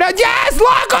that. Yes,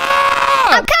 lock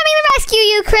up! I'm coming to rescue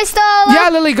you, Crystal. Yeah,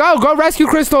 Lily, go rescue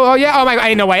Crystal. Oh, yeah. Oh, my God.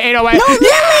 Ain't no way. No, Lily!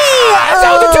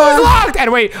 So the door is locked.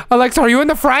 And wait, Alexa, are you in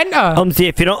the front? See,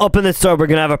 if you don't open this door, we're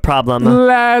gonna have a problem.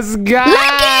 Let's go.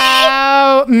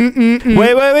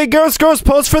 Wait, girls,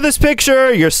 pose for this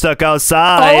picture. You're stuck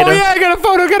outside. Oh, yeah, get a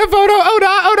photo. Oh,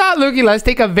 no. Lukey, let's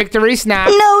take a victory snap.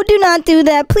 No, do not do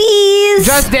that, please.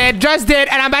 Just did,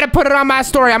 and I'm about to put it on my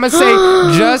story. I'm gonna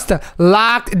say, just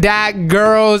locked that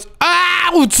girl's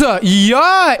out.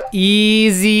 Yeah,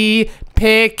 easy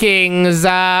pickings.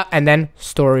 And then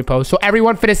story post. So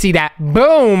everyone finna see that.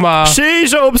 Boom.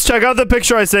 Sheesh, Oops, check out the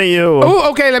picture I sent you.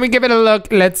 Oh, okay, let me give it a look.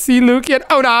 Let's see, Lukey.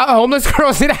 Oh, no, homeless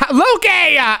girl's in house.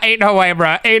 Lukey! Ain't no way,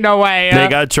 bro. Ain't no way. They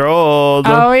got trolled.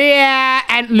 Oh, yeah.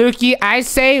 And Lukey, I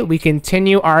say we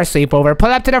continue our sleepover. Pull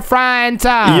up to the front.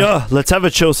 Yeah, let's have a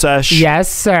chill sesh.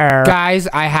 Yes, sir. Guys,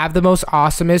 I have the most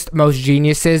awesomest, most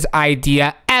geniuses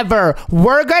idea ever.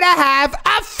 We're gonna have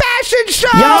a fashion show.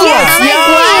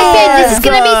 This is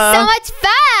gonna be so much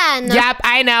fun. Yep,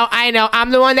 I know.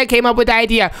 I'm the one that came up with the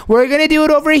idea. We're gonna do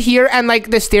it over here, and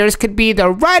like the stairs could be the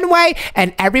runway,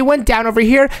 and everyone down over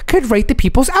here could rate the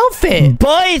people's outfit.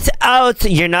 Boys out.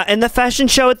 You're not in the fashion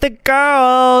show with the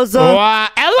girls.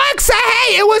 Alexa,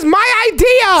 hey, it was my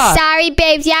idea. Sorry,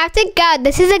 babes, you have to go.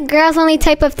 This is a girls-only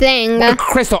type of thing.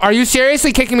 Crystal, are you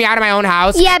seriously kicking me out of my own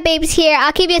house? Yeah, babes, here.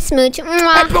 I'll give you a smooch.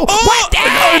 Mwah. What?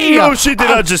 Hey! No, she did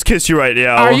not just kiss you right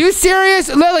now. Are you serious?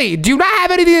 Lily, do you not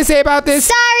have anything to say about this?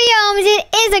 Sorry, Holmes.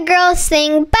 It is a girls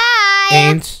thing. Bye.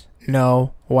 Ain't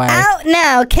no way. Out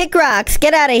now. Kick rocks.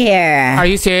 Get out of here. Are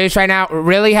you serious right now?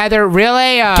 Really, Heather?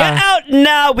 Really? Get out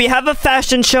now. We have a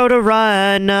fashion show to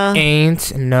run.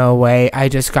 Ain't no way. I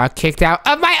just got kicked out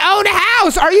of my own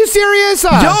house. Are you serious?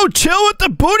 Yo, chill with the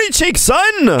booty cheek,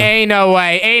 son. Ain't no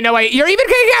way. You're even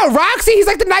kicking out Roxy. He's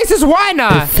like the nicest one.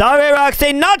 Sorry,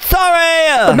 Roxy. Not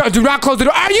sorry. No, do not close the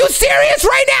door. Are you serious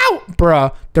right now?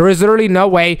 Bruh, there is literally no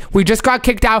way. We just got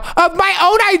kicked out of my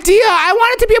own idea. I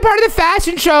wanted to be a part of the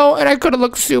fashion show, and I could have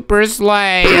looked super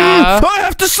slay. I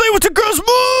have to slay with the girls.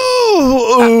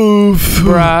 Move.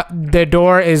 Bruh, the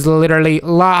door is literally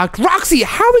locked. Roxy,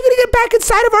 how are we gonna get back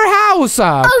inside of our house?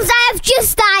 Holmes, I have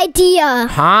just the idea.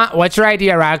 Huh? What's your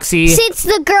idea, Roxy? Since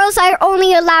the girls are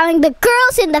only allowing the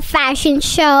girls in the fashion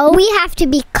show, we have to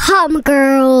become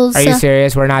girls. Are you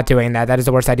serious? We're not doing that. That is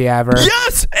the worst idea ever.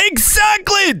 Yes,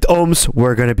 exactly.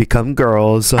 We're gonna become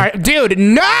girls. Dude,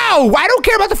 no! I don't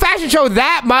care about the fashion show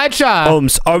that much.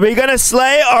 Are we gonna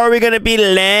slay or are we gonna be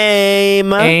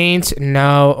lame? Ain't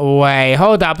no way.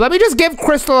 Hold up. Let me just give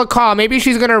Crystal a call. Maybe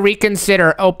she's gonna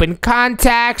reconsider. Open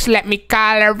contacts. Let me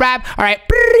call her up. All right.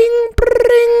 Bring,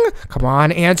 bring. Come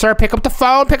on, answer. Pick up the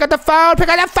phone. Pick up the phone. Pick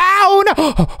up the phone.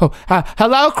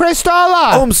 Hello, Crystal.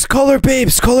 Call her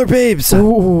babes. Call her babes.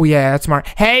 Ooh, yeah, that's smart.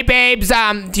 Hey, babes.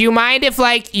 Do you mind if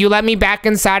like you let me back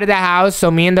inside of the house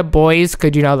so me and the boys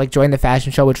could, like join the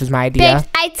fashion show, which was my idea? Babes,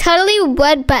 I totally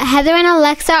would, but Heather and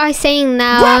Alexa are saying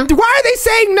no. What? Why are they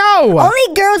saying no?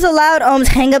 Only girls allowed.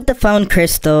 Hang up the phone,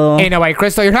 Crystal. Ain't no way,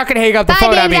 Crystal. You're not gonna hang up the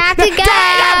phone babes, on me. I have to go.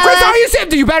 Crystal, are you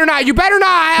serious? You better not. You better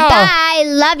not. Bye.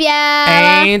 Love ya.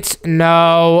 Ain't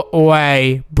no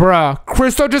way. Bruh,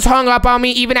 Crystal just hung up on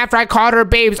me even after I called her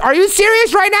babes. Are you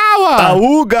serious right now?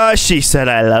 Awooga, she said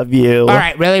I love you. All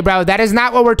right, really, bro? That is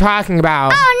not what we're talking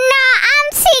about. Oh, no,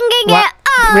 I'm singing What? it.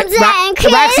 Holmes and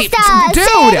Roxy, Crystal.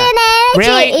 dude.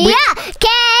 Really? Yeah.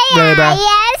 Really, bro?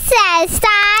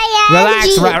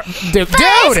 Relax, dude.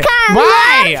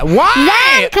 Why?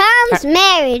 Then comes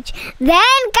marriage.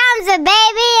 Then comes a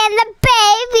baby and the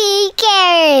baby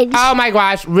carriage. Oh my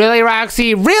gosh, really,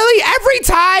 Roxy? Really? Every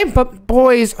time? But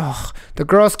boys, the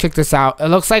girls kicked us out. It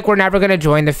looks like we're never gonna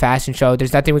join the fashion show.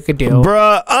 There's nothing we could do.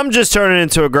 Bruh, I'm just turning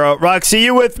into a girl. Roxy,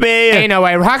 you with me? Ain't no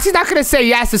way. Roxy's not gonna say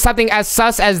yes to something as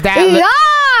sus as that.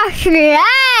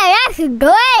 That's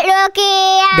good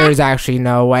looking. There's actually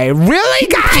no way. Really,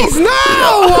 guys?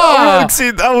 No!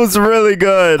 Roxy, that was really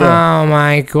good. Oh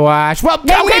my gosh. Well,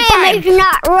 The okay, name fine. is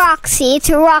not Roxy, it's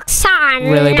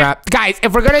Roxanne. Really, bro? Guys,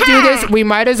 if we're gonna do this, we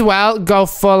might as well go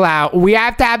full out. We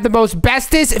have to have the most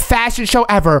bestest fashion show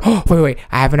ever. Wait.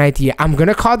 I have an idea. I'm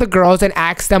gonna call the girls and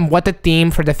ask them what the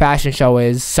theme for the fashion show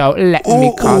is. So let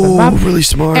me call them up. Really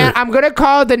smart. And I'm gonna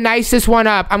call the nicest one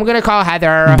up. I'm gonna call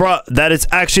Heather. Bruh, that is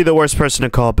actually the worst person to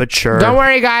call, but sure. Don't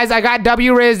worry, guys. I got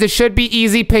W Riz. This should be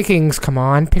easy pickings. Come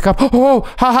on, pick up. Oh,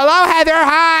 hello, Heather.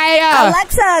 Hi.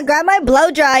 Alexa, grab my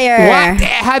blow dryer. What?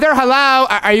 Heather, hello.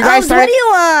 Are you guys What do you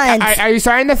want? Are you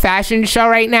starting the fashion show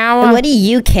right now? What do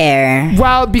you care?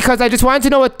 Well, because I just wanted to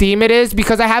know what theme it is,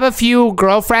 because I have a few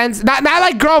girlfriends, not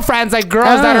like girlfriends, like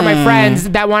girls that are my friends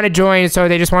that want to join, so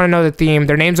they just want to know the theme.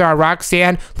 Their names are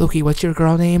Roxanne. Lukey, what's your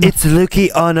girl name? It's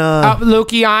Lukiana.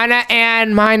 Lukiana,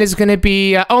 and mine is gonna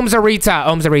be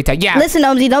Omzarita. Yeah. Listen,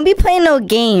 Omzy, don't be playing no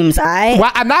games, alright?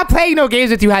 Well, I'm not playing no games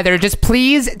with you, Heather. Just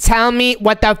please tell me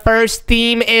what the first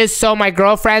theme is, so my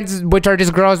girlfriends, which are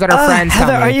just girls that are friends,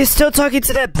 Heather, tell me. are you still talking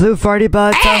to that blue farty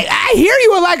bug? Hey, I hear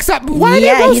you, Alexa. Why are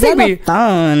you he's ghosting on me? the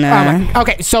phone.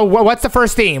 Okay, so what's the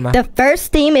first theme? The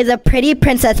first theme is a pretty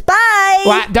princess. Bye!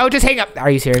 What? Don't just hang up. Are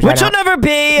you serious? Which right will now? never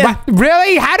be. What?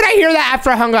 Really? How did I hear that after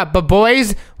I hung up? But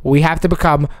boys, we have to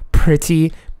become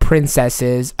pretty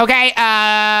princesses. Okay,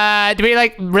 do we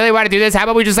really want to do this? How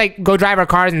about we just go drive our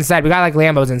cars instead? We got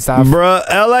Lambos and stuff. Bruh,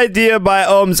 idea by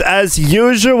Ohms as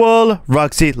usual.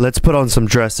 Roxy, let's put on some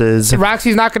dresses.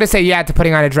 Roxy's not gonna say yeah to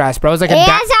putting on a dress, bro. It's like a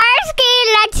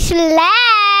Let's slay.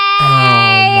 Oh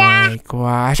my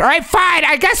gosh. All right, fine.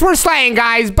 I guess we're slaying,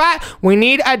 guys, but we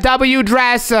need a W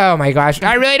dress. Oh my gosh.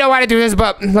 I really don't want to do this,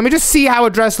 but let me just see how a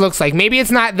dress looks like. Maybe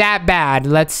it's not that bad.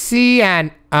 Let's see,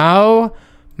 and Oh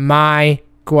my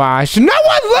gosh. No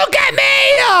one look at me!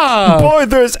 Boy,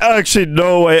 there's actually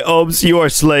no way, Ohms. You are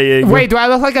slaying. Wait, do I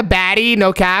look like a baddie?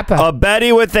 No cap. A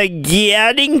baddie with a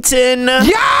Gaddington.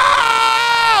 Yo!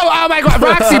 Oh my god,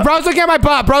 Roxy, bro's looking at my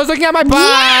butt. Bro's looking at my butt.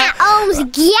 Yeah, Ohms,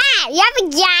 yeah. You have a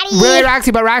daddy. Really,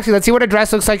 Roxy? But Roxy, let's see what a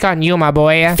dress looks like on you, my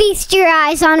boy. Feast your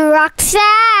eyes on Roxanne.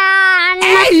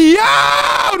 Hey,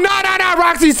 yo! No,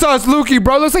 Roxy sus. Lukey,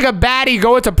 bro looks like a baddie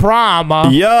going to prom.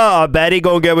 Yeah, a baddie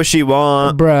gonna get what she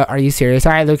want. Bruh, are you serious?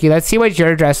 All right, Lukey, let's see what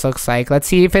your dress looks like. Let's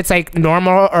see if it's like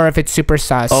normal or if it's super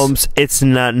sus. Ohms, it's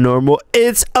not normal.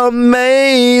 It's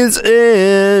amazing.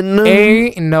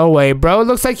 Ain't no way. Bro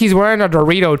looks like he's wearing a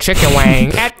Dorito chicken wing.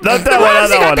 Not that one, not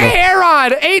Roxy that got one. the hair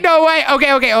on. Ain't no way.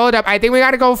 Okay, hold up. I think we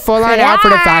gotta go full on out for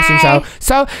the fashion show.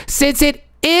 So, since it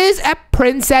is a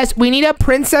princess, we need a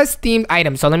princess themed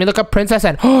item. So let me look up princess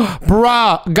and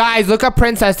bruh, guys, look up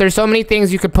princess. There's so many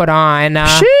things you could put on.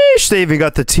 Sheesh, they even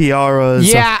got the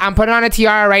tiaras. Yeah, I'm putting on a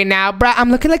tiara right now. Bruh,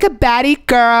 I'm looking like a baddie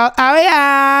girl. Oh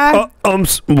yeah.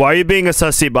 Ohms, why are you being a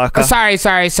sussy baka?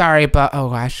 Sorry, but oh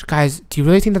gosh, guys, do you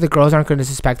really think that the girls aren't going to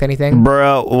suspect anything?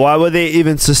 Bro, why would they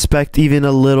even suspect even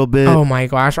a little bit? Oh my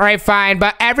gosh. All right, fine.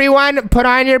 But everyone, put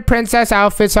on your princess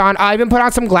outfits on. I'll even put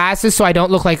on some glasses so I don't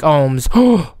look like Ohms.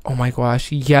 Oh my gosh.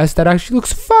 Yes, that actually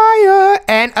looks fire.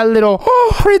 And a little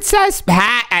princess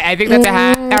hat. I think that's a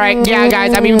hat. All right. Yeah,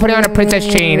 guys, I'm even putting on a princess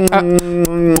chain.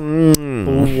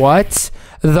 What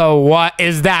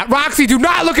is that? Roxy, do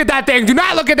not look at that thing. Do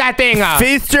not look at that thing.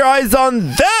 Feast your eyes on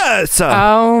this.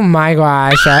 Oh my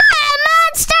gosh.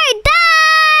 Monster,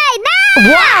 die! No!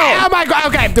 Wow. Oh my god.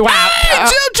 Okay. Wow. Hey,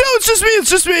 Joe, it's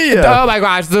just me. Oh my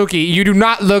gosh, Lukey, you do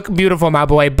not look beautiful, my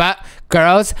boy. But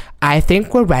girls, I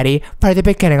think we're ready for the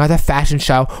beginning of the fashion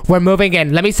show. We're moving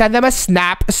in. Let me send them a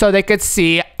snap so they could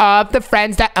see of the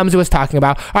friends that Umzu was talking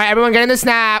about. All right, everyone get in the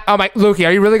snap. Oh my, Lukey,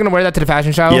 are you really gonna wear that to the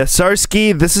fashion show? Yes,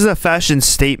 Sarsky, this is a fashion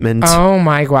statement. Oh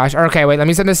my gosh. Okay, wait, let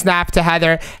me send a snap to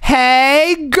Heather.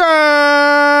 Hey girl,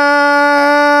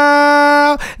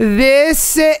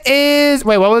 this is,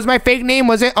 wait, what was my fake name?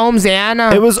 Was it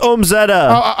Omzana? It was Omzetta.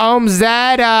 Oh,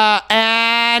 Omzetta.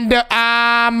 And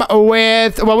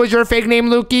with, what was your fake name,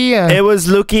 Lukey? It was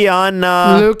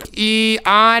Lukiana.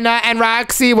 Lukiana. And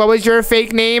Roxy, what was your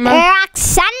fake name?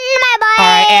 Roxanne, my boy. All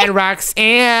right, and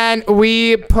Roxanne,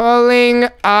 we pulling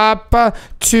up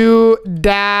to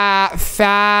the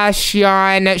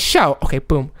fashion show. Okay,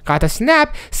 boom. Got the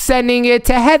snap. Sending it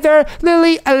to Heather,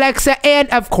 Lily, Alexa, and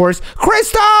of course,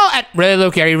 Crystal. And really,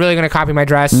 Lukey, are you really going to copy my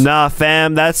dress? Nah,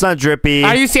 fam, that's not drippy.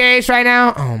 Are you serious right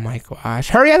now? Oh my gosh.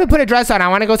 Hurry up and put a dress on. I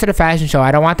want to go to the fashion show.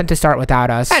 I don't want them to start without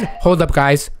us. And hold up,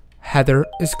 guys. Heather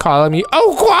is calling me.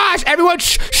 Oh gosh, everyone,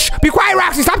 shh. Be quiet,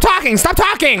 Roxy. Stop talking.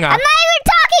 I'm not even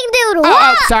talking, dude.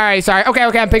 Oh, sorry.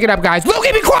 Okay, I'm picking up, guys.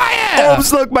 Lukey, be quiet.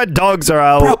 Oops, look, my dogs are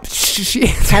out. Bro,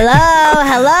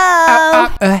 Hello.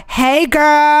 Hey,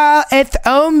 girl. It's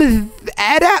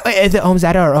Omzetta. Wait, is it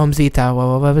Omzetta or Omzita?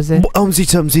 What was it?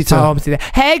 Omzita. Oh, Omzita.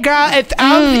 Hey, girl. It's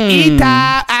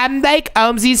Omzita. I'm like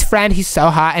Omzi's friend. He's so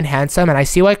hot and handsome, and I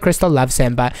see why Crystal loves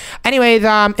him. But anyways,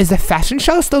 is the fashion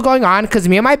show still going on? Because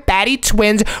me and my baddie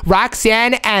twins,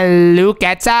 Roxanne and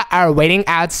Lucetta, are waiting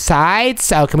outside.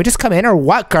 So can we just come in or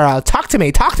what, girl? Talk to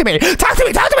me.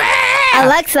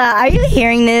 Alexa, are you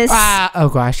hearing this? Oh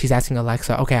gosh, she's asking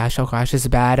Alexa. Okay, Ash, oh gosh, this is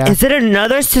bad. Is it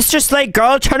another Sister Slate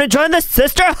girl trying to join the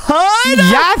sisterhood?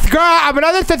 Yes, girl. I'm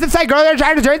another Sister Slate girl that are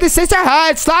trying to join the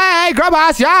sisterhood. Slay, girl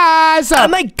boss, yes. Oh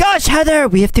my gosh, Heather,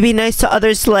 we have to be nice to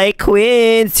other Slay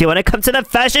queens. Do you want to come to the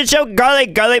fashion show? Girly,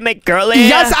 make girly.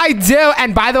 Yes, I do.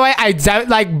 And by the way, I don't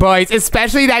like boys,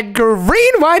 especially that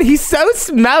green one. He's so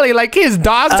smelly. Like his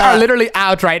dogs are literally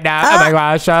out right now. Oh my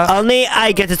gosh. Only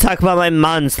I get to talk about my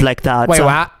mons like that. Wait,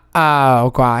 what?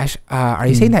 Oh gosh, are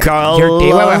you saying that Girl. you're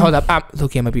wait, hold up,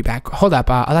 Lukey, I'm gonna be back. Hold up,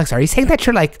 Alexa, are you saying that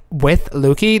you're like with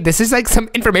Lukey? This is like some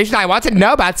information I want to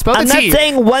know about. Spill the tea. I'm not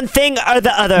saying one thing or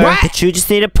the other. What? But you just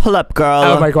need to pull up, girl.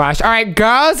 Oh my gosh. All right,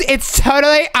 girls, it's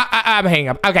totally I'm hanging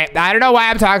up. Okay, I don't know why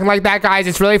I'm talking like that, guys.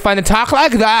 It's really fun to talk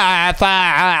like that.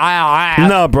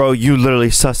 No, bro, you literally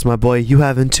sus, my boy. You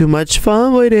having too much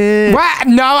fun with it. What?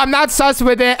 No, I'm not sus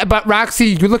with it. But Roxy,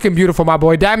 you're looking beautiful, my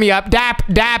boy. Dap me up. Dap.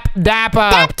 Dap,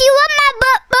 do you want my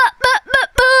butt?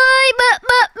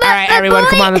 All right, everyone,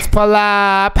 come on, let's pull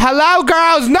up. Hello,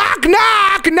 girls. Knock.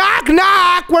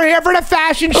 We're here for the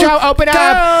fashion show. Open up.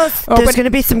 Girls, there's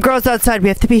gonna be some girls outside. We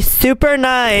have to be super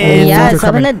nice. Yes,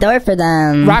 open the door for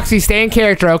them. Roxy, stay in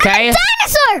character, okay?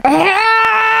 Dinosaur!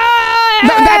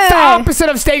 That's the opposite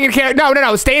of staying in character.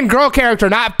 No. Stay in girl character,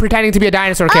 not pretending to be a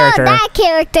dinosaur character. Oh, that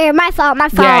character. My fault.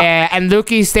 Yeah. And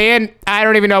Lukey, stay in. I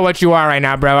don't even know what you are right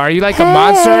now, bro. Are you like a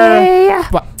monster?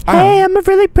 What? Hey, I'm a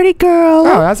really pretty girl.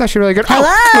 Oh, that's actually really good.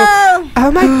 Hello.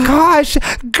 Oh my gosh.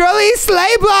 Girly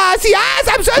Slay Blast. Yes,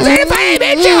 I'm so excited to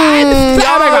meet you.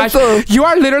 Oh my gosh. You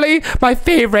are literally my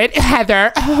favorite,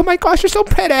 Heather. Oh my gosh, you're so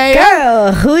pretty.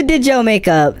 Girl, who did your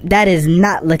makeup? That is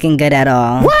not looking good at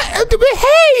all. What?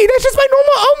 Hey, that's just my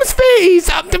normal Ohms face.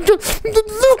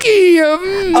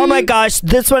 Lukey. Oh my gosh,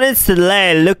 this one is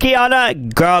Slay.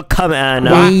 Lukiana, girl, come on.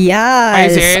 What? Yes. Are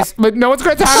you serious? But no one's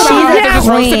going to talk She's about a it. They just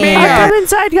roasted me. queen. Come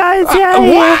inside, guys.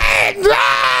 What?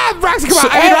 Roxy, come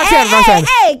on. I mean, Roxanne.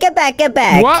 Hey, get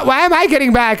back. What? Why am I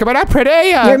getting back? Am I not pretty?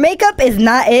 Your makeup is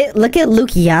not it. Look at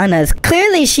Lukiana's.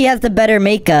 Clearly, she has the better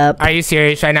makeup. Are you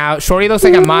serious right now? Shorty looks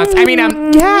like a monster. I mean,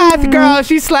 yeah, the girl,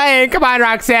 she's slaying. Come on,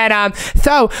 Roxanne.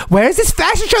 So, where is this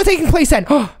fashion show taking place then?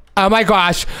 Oh my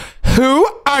gosh. Who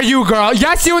are you, girl?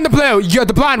 Yes, you in the blue. You're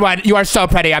the blonde one. You are so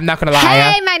pretty. I'm not gonna lie.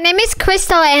 Hey, my name is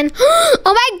Crystal, and oh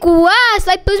my gosh,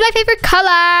 like blue's my favorite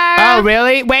color. Oh,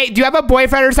 really? Wait, do you have a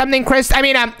boyfriend or something, Chris? I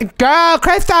mean, girl,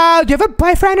 Crystal, do you have a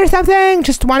boyfriend or something?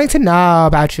 Just wanting to know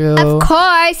about you. Of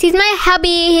course, he's my hubby.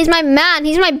 He's my man.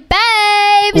 He's my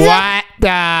babes. What?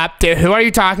 Dude, who are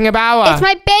you talking about? It's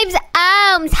my babes,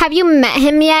 Have you met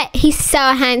him yet? He's so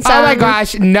handsome. Oh my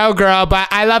gosh, no, girl, but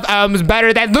I love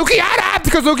better than Lukiana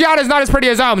because Lukiana is not as pretty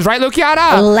as right,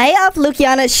 Lukiana? Lay off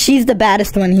Lukiana. She's the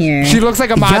baddest one here. She looks like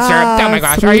a monster. Yes, Oh my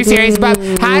gosh, are you serious? But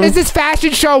how does this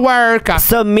fashion show work?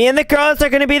 So me and the girls are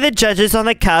going to be the judges on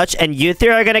the couch, and you three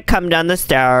are going to come down the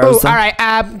stairs. Oh, all right,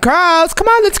 girls, come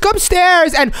on, let's go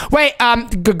upstairs. And wait,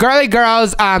 girly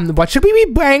girls, what should we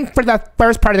be wearing for the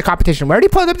first part of the competition? We already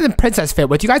pulled up the princess fit.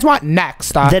 What do you guys want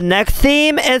next? The next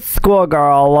theme is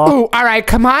schoolgirl. Oh, all right,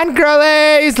 come on,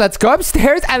 girlies. Let's go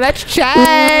upstairs and let's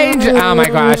change. Oh my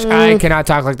gosh, I cannot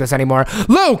talk like this anymore.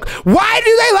 Luke, why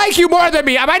do they like you more than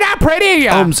me? Am I not pretty?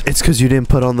 It's because you didn't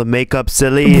put on the makeup,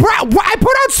 silly. I put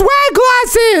on swag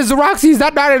glasses. Roxy, is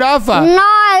that not enough? No, you're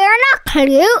not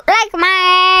cute like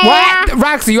mine. What?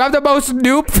 Roxy, you have the most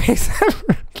noob face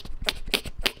ever.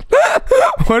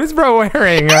 What is bro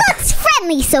wearing? It looks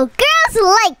friendly, so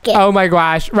girls like it. Oh my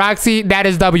gosh, Roxy, that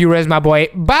is W Riz, my boy.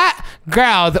 But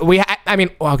girls, I mean,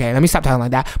 okay, let me stop talking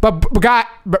like that. But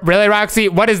really, Roxy,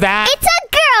 what is that? It's a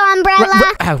girl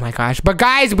umbrella. Oh my gosh. But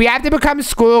guys, we have to become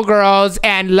schoolgirls,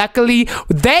 and luckily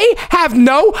they have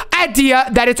no idea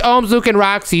that it's Ohms, Luke, and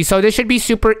Roxy. So this should be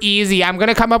super easy. I'm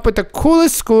gonna come up with the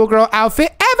coolest schoolgirl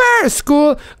outfit ever.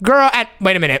 Schoolgirl, and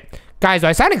wait a minute. Guys, do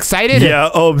I sound excited? Yeah,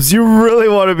 Ohms, you really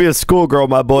want to be a schoolgirl,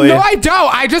 my boy. No, I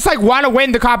don't. I just want to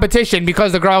win the competition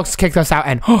because the girls kicked us out,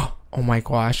 and oh my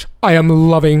gosh, I am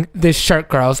loving this shirt,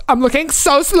 girls. I'm looking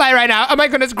so slay right now. Oh my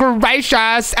goodness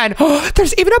gracious. And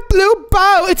there's even a blue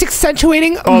bow. It's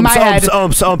accentuating my head. Yeah,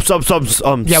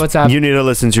 what's up? You need to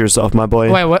listen to yourself, my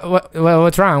boy. Wait,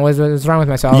 what's wrong? What's wrong with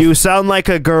myself? You sound like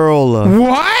a girl.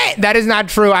 What? That is not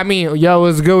true. I mean, yo,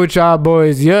 what's good with y'all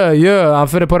boys? Yeah. I'm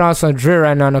finna put on some drill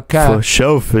right now on the cap. For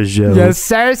sure. Yes,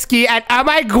 Sirski. And oh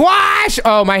my gosh.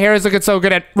 Oh, my hair is looking so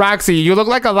good. At Roxy, you look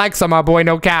like Alexa, my boy.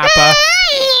 No cap.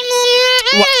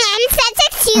 I'm such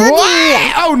a cutie.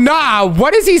 What? Oh, nah.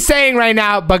 What is he saying right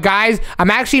now? But guys, I'm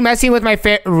actually messing with my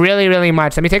fit really, really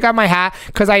much. Let me take off my hat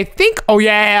because I think, oh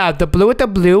yeah, the blue with the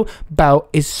blue bow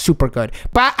is super good.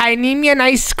 But I need me a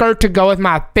nice skirt to go with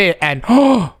my fit. And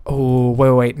oh,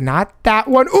 wait, not that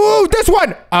one. Ooh, this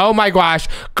one. Oh my gosh.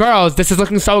 Girls, this is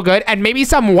looking so good. And maybe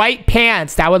some white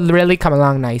pants. That would really come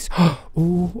along nice.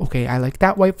 Ooh, okay, I like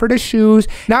that white for the shoes.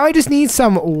 Now I just need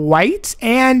some white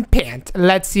and pants.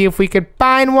 Let's see if we could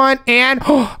find one. And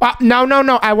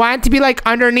no, I want it to be like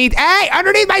underneath. Hey,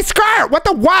 underneath my skirt. What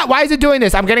the what? Why is it doing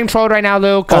this? I'm getting trolled right now,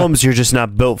 Luke. Ohms, you're just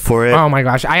not built for it. Oh my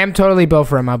gosh, I am totally built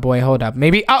for it, my boy. Hold up,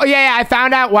 maybe. Oh yeah, I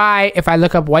found out why. If I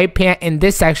look up white pant in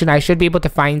this section, I should be able to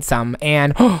find some.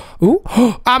 And ooh,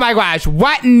 oh my gosh,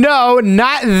 what? No,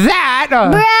 not that.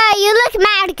 Bruh, you look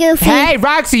mad goofy. Hey,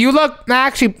 Roxy, you look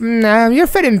actually. You're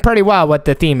fitting pretty well what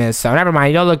the theme is, so never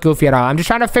mind. You don't look goofy at all. I'm just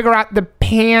trying to figure out the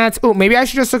pants. Oh, maybe I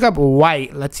should just look up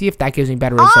white. Let's see if that gives me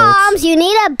better results. You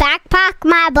need a backpack,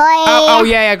 my boy. Oh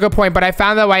yeah, good point. But I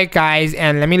found the white, guys,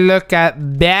 and let me look at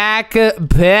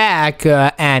backpack,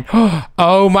 and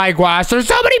oh my gosh, there's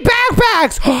so many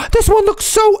backpacks. This one looks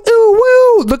so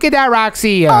woo. Look at that,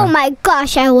 Roxy. Oh my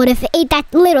gosh, I would have ate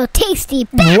that little tasty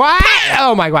backpack. What?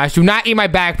 Oh my gosh, do not eat my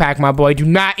backpack, my boy. Do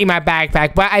not eat my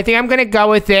backpack. But I think I'm gonna go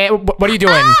with it. What are you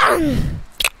doing?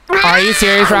 Are you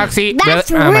serious, Roxy? That's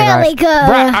really good.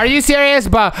 Bruh, are you serious?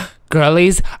 But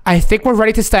Girlies, I think we're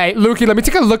ready to stay. Lukey, let me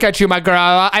take a look at you, my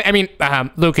girl. I mean,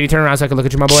 Luke, can you turn around so I can look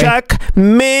at you, my boy? Check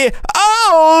me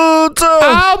out.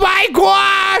 Oh my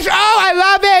gosh! Oh, I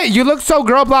love it! You look so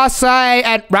girl boss slay.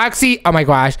 And Roxy, oh my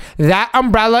gosh, that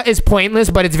umbrella is pointless,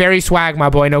 but it's very swag, my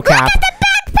boy. No cap. Look at the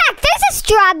backpack. There's a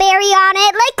strawberry on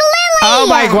it, like Lily. Oh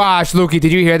my gosh, Lukey,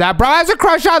 did you hear that? Bro has a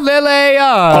crush on Lily.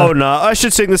 Oh no, I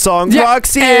should sing the song. Yeah.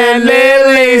 Roxy and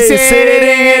Lily sitting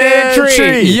in a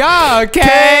tree. Yo,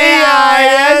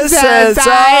 K-I-S-S-I-N-G.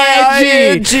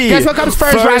 Guess what comes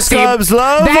first, Roxy? Comes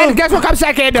love. Then guess what comes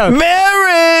second?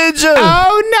 Marriage.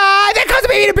 Oh no, there comes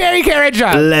baby to berry carriage.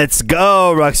 Let's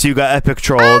go, Roxy. You got epic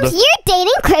trolled. You're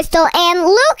dating Crystal, and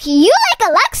Luke, you like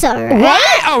Alexa, right?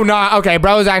 What? Oh no, okay,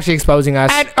 bro is actually exposing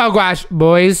us. And oh gosh,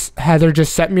 boys, Heather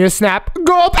just sent me a snap.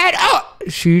 Go up and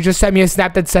she just sent me a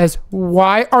snap that says,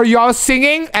 "Why are y'all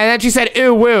singing?" And then she said,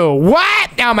 "Ew, woo."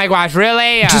 What? Oh my gosh,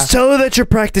 really? Just tell her that you're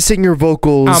practicing your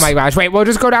vocals. Oh my gosh, wait, we'll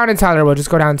just go down and tell her.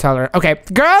 Okay,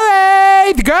 girly.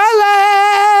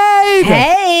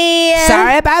 Hey.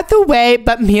 Sorry about the wait,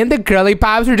 but me and the girly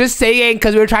pops were just singing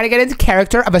because we were trying to get into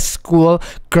character of a school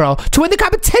girl to win the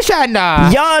competition.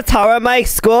 Yes, how are my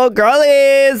school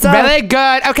girlies? Really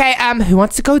good. Okay, who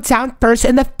wants to go down first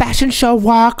in the fashion show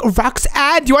walk?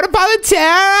 Roxanne, do you want to volunteer?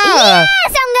 Yes,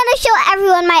 I'm gonna show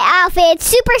everyone my outfit.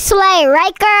 Super slay,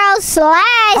 right, girls?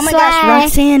 Slay, Oh my gosh,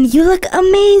 Roxanne, you look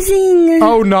amazing.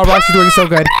 Oh no, Roxy's doing so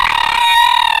good.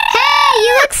 Hey,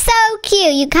 you look so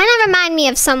cute. You kind of remind me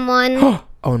of someone.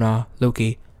 Oh no,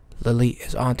 Lukey. Lily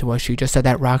is onto us. She just said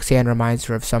that Roxanne reminds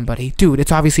her of somebody. Dude,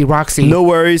 it's obviously Roxy. No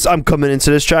worries, I'm coming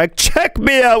into this track. Check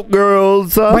me out,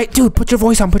 girls. Wait, dude, put your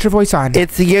voice on.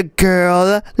 It's your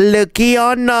girl,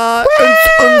 Lukiana.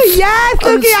 Yes,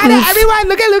 Lukiana. Everyone,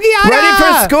 look at Lukiana. Ready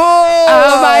for school.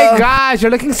 Oh my gosh,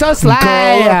 you're looking so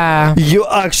slay. Girl, you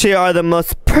actually are the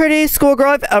most pretty schoolgirl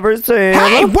I've ever seen.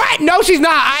 Hey, what? No, she's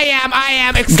not. I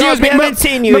am. Excuse me. I haven't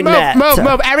seen you yet. Move.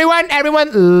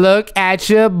 Everyone, look at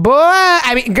your boy.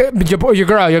 I mean, your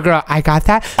girl. I got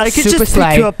that. I could Super just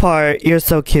slay. pick you apart. You're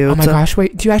so cute. Oh my gosh,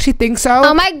 wait. Do you actually think so?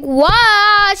 Oh my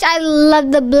gosh, I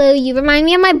love the blue. You remind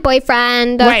me of my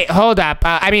boyfriend. Wait, hold up.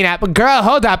 Girl,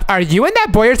 hold up. Are you and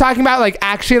that boy you're talking about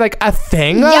actually a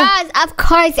thing? Yes, of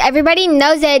course. Everybody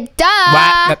knows it.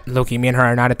 Duh. What? Loki, me and her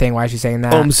are not a thing. Why is she saying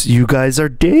that? You guys are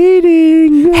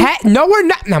dating. No, we're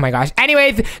not. Oh my gosh.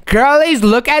 Anyways, girlies,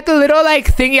 look at the little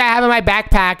thingy I have in my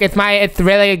backpack. It's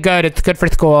really good. It's good for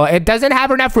school. It doesn't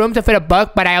have enough room to fit a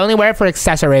book, but I only wear it for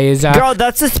accessories. Girl,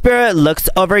 that's the spirit. Looks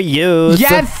overused.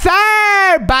 Yes,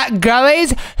 sir. But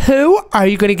girlies, who are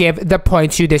you gonna give the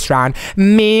points to this round?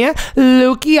 Me,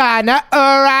 Lukiana,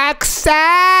 or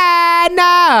Roxanne?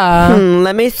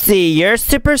 Let me see. You're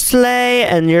super slay,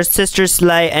 and your sister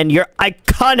slay, and you're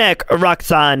iconic,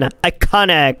 Roxanne.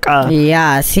 Iconic.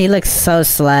 Yes, he looks so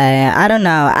slay. I don't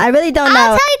know. I really don't know.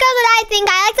 I'll tell you guys what I think.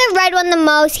 I like the red one the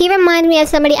most. He reminds me of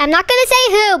somebody. I'm not gonna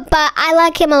say who, but I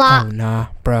like him a lot. Oh, nah,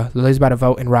 bro. Lily's about to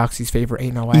vote in Roxy's favor.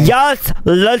 Ain't no way. Yes,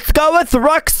 let's go with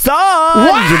Roxanne.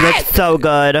 What? You look so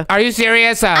good. Are you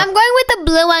serious? I'm going with the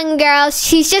blue one, girl.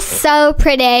 She's just so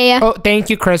pretty. Oh, thank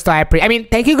you, Crystal.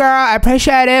 Thank you, girl. I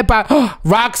appreciate it. But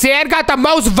Roxanne got the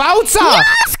most votes.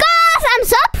 Yes, girls, I'm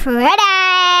so pretty.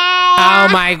 Oh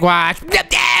my gosh.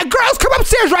 Girls, come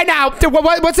upstairs right now.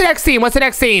 What's the next team?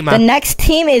 The next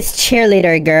team is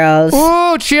cheerleader girls.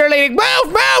 Ooh, cheerleading.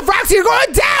 Move. Roxy, you're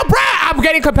going down, bro. I'm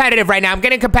getting competitive right now. No way,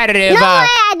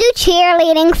 I do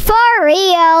cheerleading for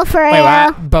real. Wait,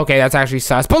 what? Okay, that's actually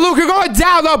sus. But Luke, you're going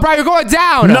down, though, bro. You're going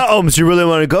down. No, you really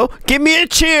want to go? Give me a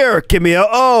cheer. Give me a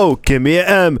O. Give me a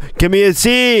M. Give me a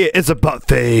Z. It's a butt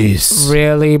face.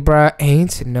 Really, bro?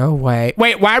 Ain't no way.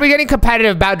 Wait, why are we getting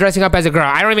competitive about dressing up as a girl?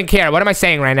 I don't even care. What am I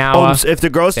saying right now? If the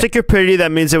girls think you're pretty,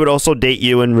 that means they would also date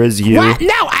you and riz you. What?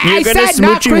 No, I said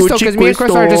not Crystal, because me and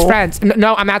Crystal are just friends.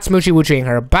 No, I'm not smoochy wooching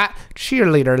her, but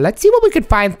cheerleader. Let's see what we can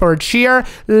find for cheerleader.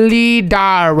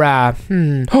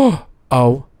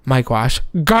 Oh my gosh.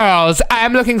 Girls, I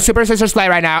am looking super sister slay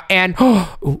right now, and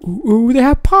ooh, they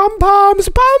have pom-poms.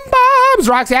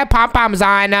 Roxy, I have pom-poms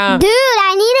on. Dude,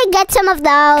 I need to get some of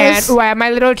those. And I have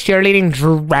my little cheerleading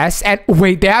dress, and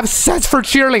wait, they have sets for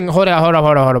cheerleading. Hold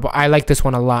up. I like this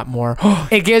one a lot more.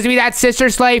 It gives me that sister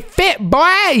slay fit,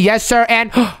 boy. Yes, sir. And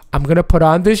I'm gonna put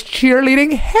on this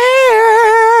cheerleading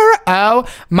hair. Oh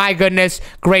my goodness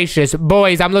gracious.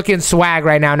 Boys, I'm looking swag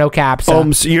right now, no caps. So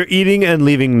you're eating and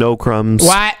leaving no crumbs.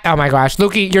 What? Oh my gosh.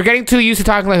 Lukey, you're getting too used to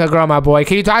talking like a girl, my boy.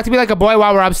 Can you talk to me like a boy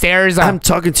while we're upstairs? I'm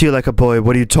talking to you like a boy.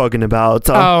 What are you talking about?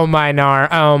 Oh my nar.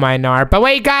 Oh my nar. But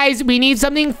wait, guys, we need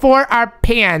something for our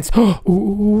pants.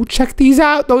 Ooh, check these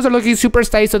out. Those are looking super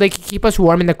stylish so they can keep us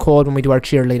warm in the cold when we do our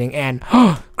cheerleading. And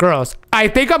girls, I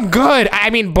think I'm good. I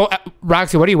mean,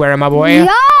 Roxy, what are you wearing, my boy?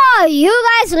 Yo, you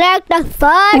guys like the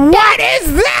fun. What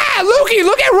is that? Lukey,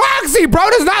 look at Roxy. Bro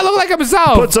does not look like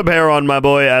himself. Put some hair on, my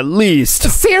boy, at least.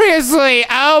 Seriously.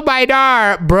 Oh my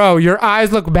dar. Bro, your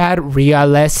eyes look bad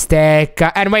realistic.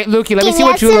 And wait, Lukey, let me see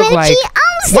what you look like.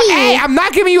 What? Hey, I'm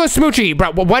not giving you a smoochie.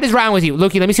 Bro, what is wrong with you?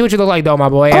 Lukey, let me see what you look like though, my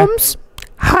boy.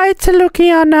 Hi to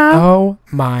Luciana. Oh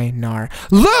my nar.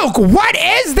 Luke, what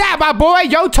is that, my boy?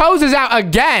 Your toes is out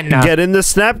again. Get in the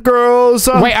snap, girls.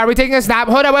 Wait, are we taking a snap?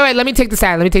 Hold on, wait. Let me take the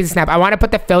snap. Let me take the snap. I want to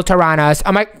put the filter on us.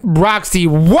 I'm like, Roxy,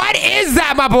 what is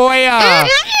that, my boy?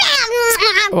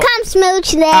 Come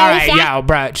smooch there. All right, yo,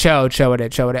 bro, show with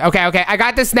it. Okay, I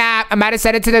got the snap. I'm about to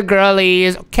send it to the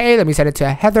girlies. Okay, let me send it to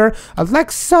Heather,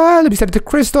 Alexa. Let me send it to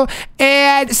Crystal.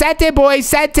 And sent it, boys,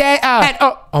 sent it. And,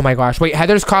 oh my gosh, wait,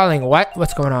 Heather's calling.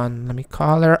 What's going on? Let me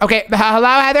call her. Okay,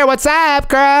 hello, Heather. What's up,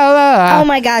 girl? Oh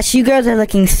my gosh, you girls are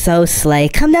looking so slay.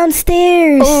 Come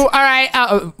downstairs. Oh, all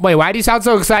right. Wait, why do you sound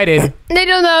so excited? They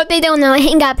don't know.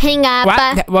 Hang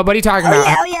up. What are you talking about?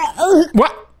 Oh yeah.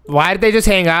 What? Why did they just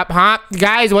hang up, huh?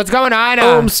 Guys, what's going on?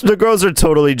 The girls are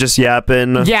totally just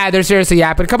yapping. Yeah, they're seriously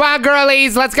yapping. Come on,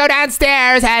 girlies. Let's go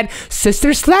downstairs. And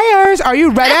Sister Slayers, are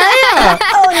you ready?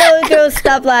 Oh no, girls,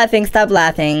 stop laughing.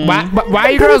 Why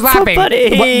are you girls laughing? So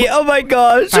funny. Oh my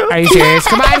gosh. Are you serious?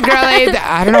 Come on, girlies.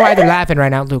 I don't know why they're laughing right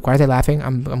now. Luke, why are they laughing?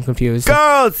 I'm confused.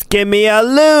 Girls, give me a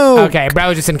Luke. Okay,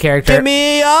 bro, just in character. Give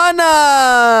me Anna.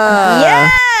 Yeah.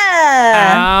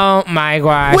 Oh my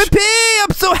gosh. Whippy,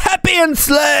 I'm so happy and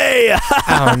slay.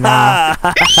 Oh no.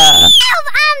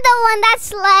 I'm the one that's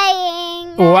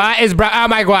slaying. What is bro? Oh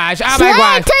my gosh. Oh my Slide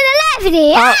gosh. to the left,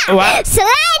 yeah. What?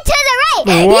 Slide to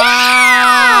the right. Wow.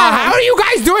 Yeah. How are you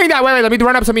guys doing that? Wait, let me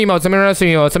run up some emotes.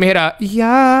 Let me hit a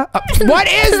yeah. What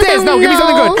is this? No, give me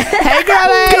something good. Hey,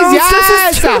 girlies. Girls, Yes. this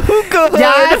is too good.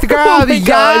 Yes, girls. Oh my Yes,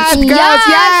 gosh. girls.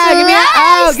 Yeah. Give me a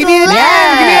O. Give me an M.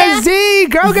 Give me a Z.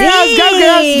 Go, girls. Go,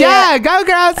 girls. Yeah. Go,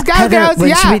 girls. Go, Heather, girls. when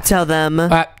should Yeah. we tell them?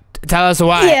 Tell us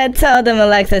what? Yeah, tell them,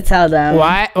 Alexa. Tell them.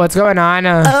 What? What's going on?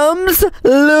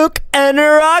 Luke and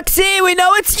Roxy, we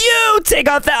know it's you. Take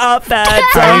off the outfit.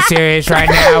 Are you serious right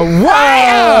now?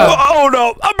 What? Oh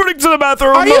no, I'm running to the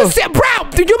bathroom. Are you bro?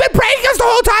 You've been pranking us the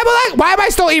whole time. Why am I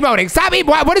still emoting? Stop me.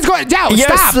 What is going on? You're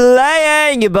Stop.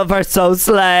 slaying. You both are so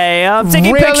slay. I'm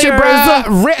taking Really, pictures.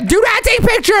 bruh? Do not take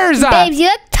pictures. Babes, you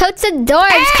look totes adorbs.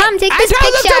 Hey, Come take this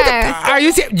picture. Are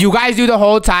you serious? You guys do the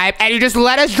whole time, and you just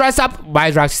let us dress up. Why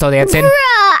is Roxy still dancing?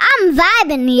 Bruh, I'm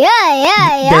vibing.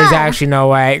 Yeah. There's actually no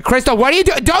way. Crystal, what are you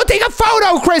doing? Don't take a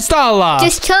photo, Crystal.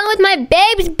 Just chilling with my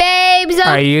babes.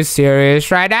 Are you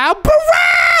serious right now? Bro,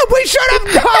 we should have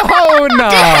known.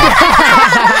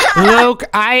 Luke,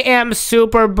 I am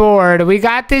super bored. We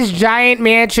got this giant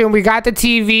mansion, we got the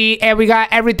TV, and we got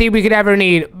everything we could ever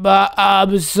need. But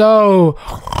I'm so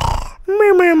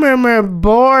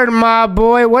bored, my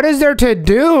boy. What is there to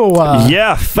do?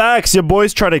 Yeah, facts. Your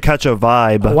boys try to catch a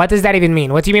vibe. What does that even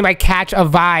mean? What do you mean by catch a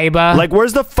vibe? Like,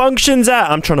 where's the functions at?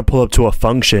 I'm trying to pull up to a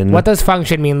function. What does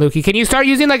function mean, Lukey? Can you start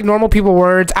using like normal people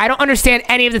words? I don't understand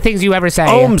any of the things you ever say.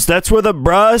 That's where the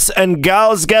bras and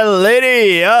gals get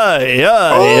litty.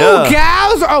 Yeah.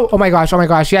 Gals? Oh my gosh.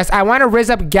 Yes, I want to rizz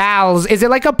up gals. Is it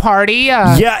like a party?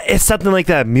 Yeah, it's something like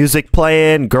that. Music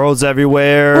playing, girls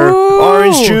everywhere, Ooh.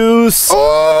 orange juice.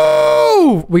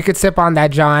 Ooh! We could sip on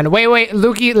that, John. Wait,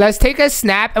 Lukey, let's take a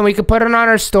snap and we could put it on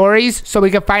our stories so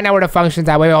we can find out where the function's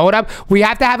at. Wait, hold up. We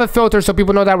have to have a filter so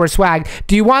people know that we're swag.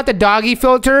 Do you want the doggy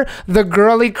filter, the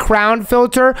girly crown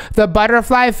filter, the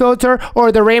butterfly filter,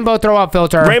 or the rainbow throw up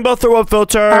filter? Rainbow throw up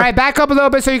filter. All right, back up a little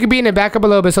bit so you can be in it. Back up a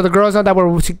little bit so the girls know that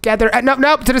we're together.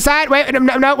 Nope, to the side. Wait,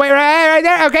 no, wait, right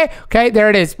there. Okay, there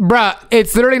it is. Bruh,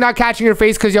 it's literally not catching your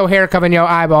face because your hair covering your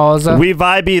eyeballs. We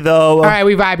vibey, though. All right,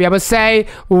 we vibey. I'm gonna say,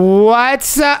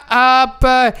 what's up,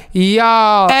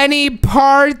 y'all? Any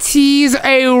parties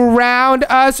around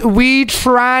us? We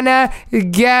tryna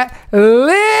get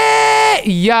lit.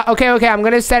 Yeah, okay. I'm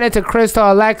gonna send it to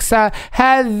Crystal, Alexa,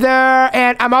 Heather,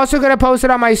 and I'm also gonna post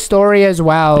it on my story as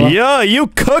well. Yeah, you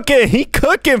cooking. He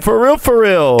cooking for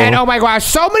real. And oh my gosh,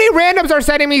 so many randoms are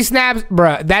sending me snaps.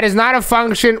 Bruh, that is not a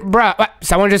function. Bruh, what?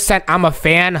 Someone just sent, I'm a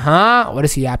fan, huh? What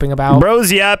is he yapping about?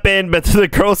 Bro's yapping, but the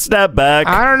girl snap back.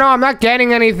 I don't know. I'm not not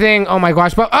getting anything. Oh my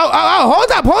gosh. But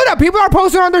hold up. People are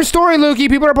posting on their story, Lukey.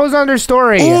 People are posting on their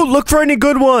story. Ooh, look for any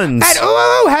good ones.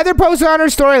 And Heather posted on her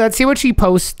story. Let's see what she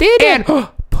posted. And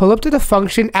pull up to the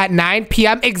function at 9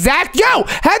 p.m. exact. Yo,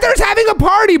 Heather's having a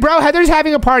party, bro. Heather's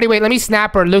having a party. Wait, let me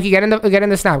snap her. Lukey, get in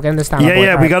the snap.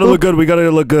 Yeah, we gotta look good. We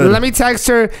gotta look good. Let me text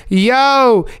her.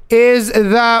 Yo, is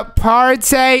the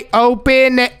party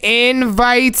open?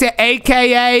 Invite,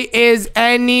 aka is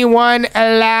anyone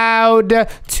allowed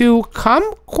to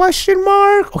come? Question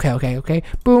mark. Okay.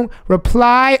 Boom.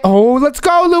 Reply. Oh, let's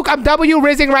go, Luke. I'm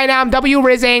W-rizzing right now. I'm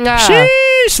W-rizzing.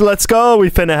 Sheesh, let's go. We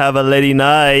finna have a lady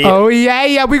night. Oh,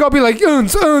 yeah. We gonna be like,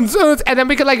 uns. And then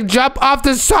we can like jump off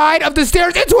the side of the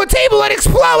stairs into a table and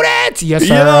explode it. Yes,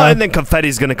 sir. Yeah, and then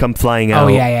confetti's gonna come flying out. Oh,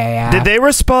 yeah. Did they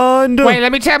respond? Wait,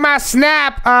 let me check my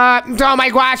snap. Oh my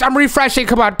gosh, I'm refreshing.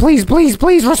 Come on, please,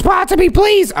 respond to me,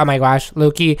 please. Oh my gosh,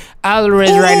 Lukey, I'll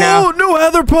riz right now. Oh, new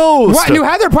Heather post. What, new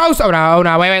Heather post? Oh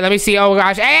no, wait, let me see. Oh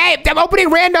gosh, hey, I'm opening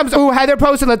randoms. Oh, Heather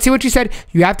posted. Let's see what she said.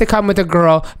 You have to come with a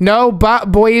girl. No but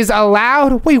boys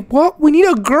allowed. Wait, what? We need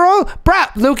a girl? Bruh,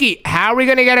 Lukey, how are we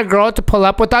gonna get a girl to pull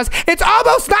up with us? It's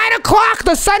almost 9 o'clock.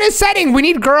 The sun is setting. We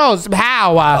need girls.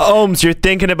 How? Ohms, you're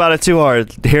thinking about it too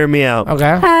hard. Hear me out.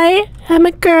 Okay. Hi, I'm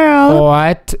a girl.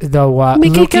 What the what? We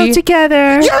can go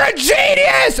together. You're a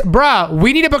genius! Bruh,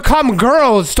 we need to become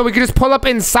girls so we can just pull up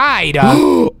inside.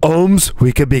 Ohms,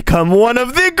 we could become one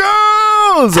of the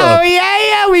girls. Oh,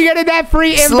 yeah. We got that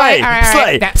free invite. Slay, All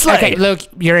right. slay. Okay, look,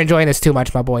 you're enjoying this too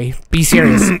much, my boy. Be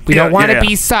serious. We don't want to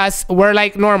be sus. We're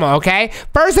like normal, okay?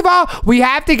 First of all, we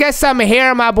have to get some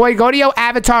hair, my boy. Go to your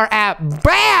avatar app.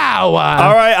 Bow!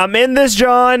 All right, I'm in this,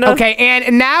 John. Okay,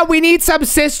 and now we need some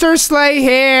Sister Slay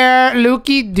hair.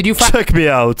 Lukey, did you find... Check me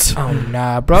out. Oh,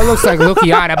 nah. Bro looks like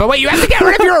Lukiana. But wait, you have to get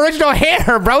rid of your original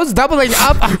hair. Bro's doubling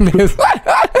up on this.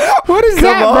 What is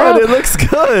that, bro? Come on, it looks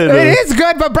good. It is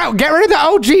good, but bro, get rid of the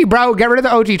OG, bro. Get rid of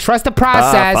the OG. Trust the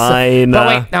process. Fine. But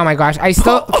wait, oh my gosh. I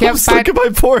still can't find... Look at my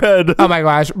forehead. Oh my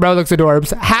gosh. Bro looks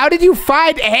adorbs. How did you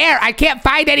find hair? I can't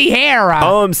find any hair.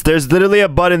 Ohms, there's literally a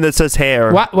button that says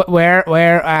hair. What? Where?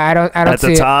 I don't At see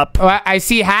the it. top. I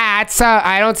see hats.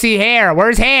 I don't see hair.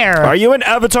 Where's hair? Are you an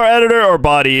avatar editor or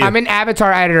body? I'm an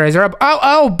avatar editor. Is there a...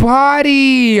 Oh,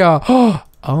 body.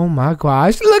 Oh my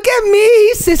gosh. Look at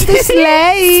me, Sister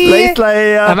Slay.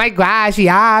 Slay. Oh my gosh,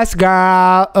 yes,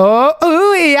 girl.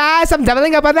 Oh, yes, I'm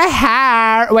doubling up on the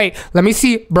hair. Wait, let me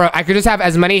see. Bro, I could just have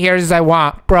as many hairs as I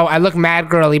want. Bro, I look mad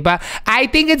girly, but I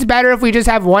think it's better if we just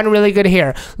have one really good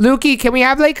hair. Lukey, can we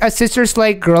have like a Sister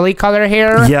Slay girly color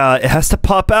hair? Yeah, it has to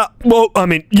pop out. Well, I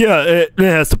mean, yeah, it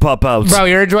has to pop out. Bro,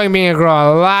 you're enjoying being a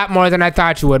girl a lot more than I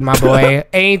thought you would, my boy.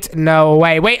 Ain't no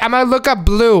way. Wait, I'm gonna look up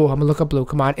blue.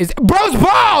 Come on. Bro's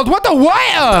bald. What the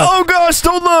what? Oh gosh,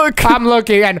 don't look. I'm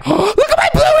looking and look at my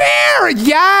blue hair.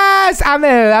 Yes, I'm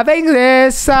loving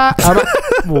this.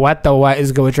 What the what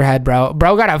is good with your head, bro?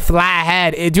 Bro got a flat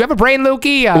head. Do you have a brain,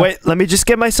 Lukey? Wait, let me just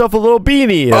get myself a little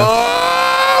beanie.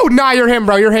 Oh, nah, you're him,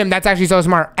 bro. You're him. That's actually so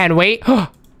smart. And wait.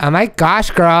 Oh my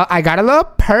gosh, girl. I got a little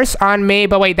purse on me.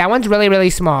 But wait, that one's really, really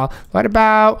small. What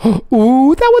about...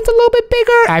 Ooh, that one's a little bit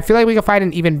bigger. I feel like we can find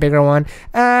an even bigger one.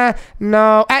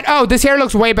 No. And oh, this hair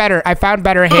looks way better. I found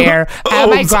better hair. Oh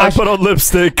my gosh. I put on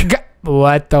lipstick.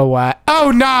 What the what? Oh,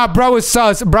 nah, bro is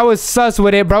sus. Bro is sus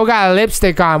with it. Bro got a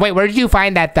lipstick on. Wait, where did you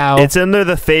find that, though? It's under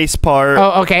the face part.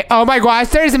 Oh, okay. Oh, my gosh,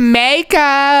 there's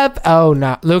makeup. Oh,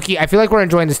 no. Lukey, I feel like we're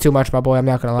enjoying this too much, my boy. I'm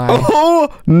not gonna lie.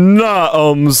 Oh,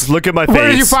 nah, look at my face. Where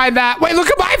did you find that? Wait,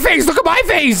 look at my face. Look at my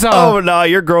face. Oh, nah,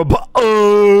 your girl. We're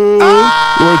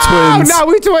twins. Oh, no,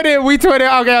 we twin it.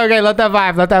 Okay. Let that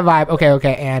vibe.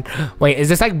 Okay. And wait, is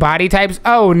this like body types?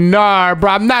 Oh, nah, bro.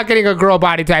 I'm not getting a girl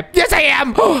body type. Yes, I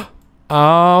am.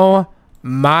 Oh,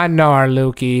 my nar,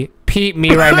 Lukey. Peep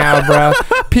me right now, bro.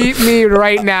 Peep me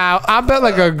right now. I'm built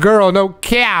like a girl, no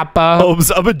cap. I'm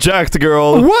a jacked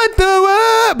girl. What the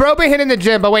what? Bro, been hitting the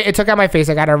gym, but wait, it took out my face.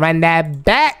 I gotta run that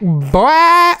back,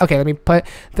 boy. Okay, let me put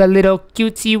the little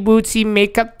cutesy wootsy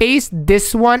makeup face.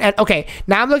 This one, and okay,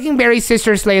 now I'm looking very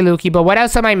Sister Slay, Lukey, but what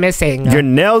else am I missing? Your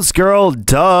nails, girl,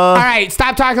 duh. All right,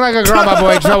 stop talking like a girl, my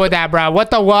boy. Chill with that, bro. What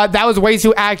the what? That was way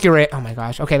too accurate. Oh my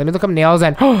gosh. Okay, let me look up nails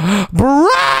and bro,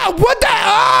 what the?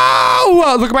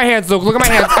 Oh, look at my hands, Luke. Look at my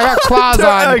hands. I got claws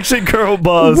on. Actually, girl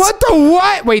boss. What the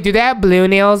what? Wait, do they have blue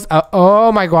nails?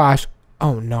 Oh my gosh.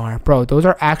 Oh no, bro, those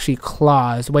are actually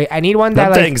claws. Wait, I need one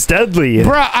that That thing's deadly.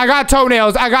 Bro, I got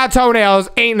toenails.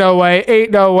 Ain't no way.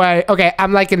 Okay,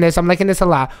 I'm liking this a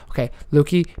lot. Okay,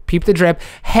 Lukey, peep the drip.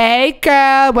 Hey,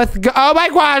 girl, oh my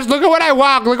gosh, look at what I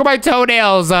walk. Look at my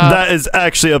toenails. That is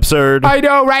actually absurd. I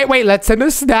know, right? Wait, let's send a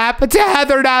snap to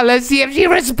Heather now. Let's see if she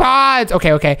responds.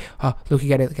 Okay. Oh, Lukey,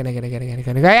 get it.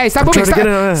 Hey, stop moving.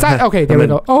 Stop. Okay, there we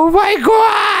go. Oh my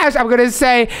gosh. I'm going to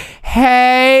say,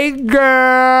 hey,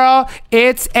 girl.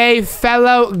 It's a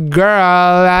fellow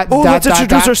girl. Oh, let's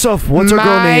introduce herself. What's her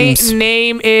girl name? My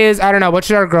name is, I don't know. What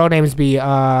should our girl names be?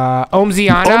 Omziana?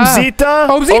 Omzita?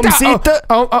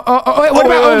 Oh, wait, what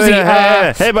about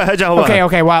Omzi? Hey, but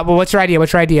Okay. Well, what's your idea?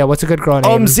 What's a good girl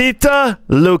name? Omzita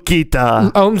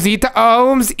Lukita.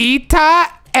 Omzita.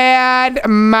 And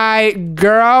my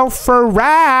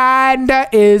girlfriend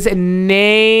is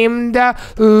named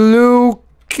Luke.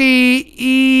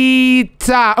 Okay,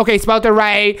 spelled it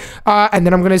right. And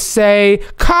then I'm gonna say,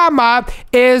 comma,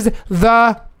 is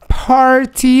the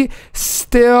party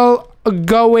still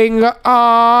going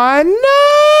on?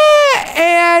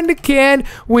 And can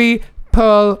we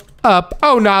pull up?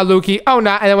 Oh, nah, Lukey. Oh,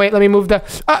 nah. And then wait, let me move the...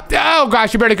 oh,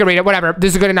 gosh, you better get read it. Whatever.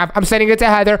 This is good enough. I'm sending it to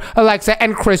Heather, Alexa,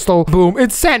 and Crystal. Boom.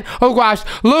 It's sent. Oh, gosh.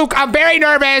 Luke, I'm very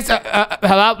nervous.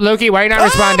 Hello, Lukey? Why are you not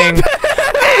responding?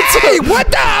 Hey, what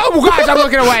the? Oh, gosh, I'm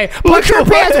looking away. Put your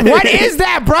pants. What is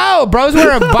that, bro? Bro's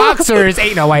wearing boxers.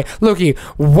 Ain't no way. Lukey,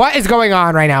 what is going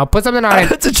on right now? Put something on I it.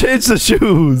 had to change the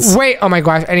shoes. Wait. Oh, my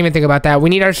gosh. I didn't even think about that. We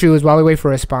need our shoes while we wait for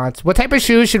a response. What type of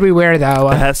shoes should we wear,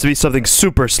 though? It has to be something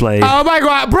super slay. Oh, my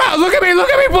God. Bro, look at me.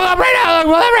 Pull up right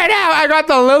now. I got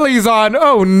the lilies on.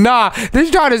 Oh, nah. This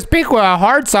John is pink with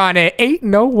hearts on it. Ain't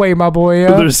no way, my boy.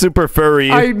 They're super furry.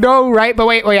 I know, right? But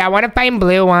wait. I want to find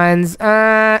blue ones.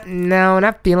 No,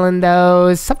 not feeling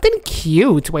those. Something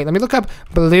cute. Wait, let me look up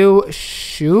blue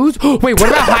shoes. Wait, what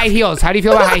about high heels? How do you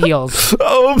feel about high heels?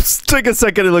 Oops, take a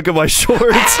second and look at my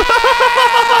shorts.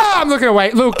 I'm looking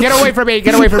away. Luke, get away from me.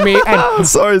 And,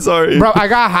 sorry. Bro, I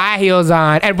got high heels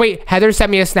on. And wait, Heather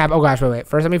sent me a snap. Oh, gosh, wait.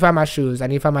 First, let me find my shoes. I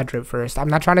need to find my drip first. I'm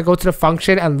not trying to go to the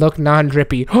function and look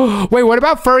non-drippy. Wait, what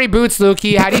about furry boots,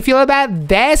 Lukey? How do you feel about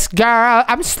this, girl?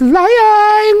 I'm slaying.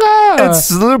 It's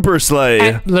super slay.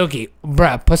 And Lukey,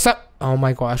 bruh, put some... Oh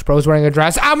my gosh, bro's wearing a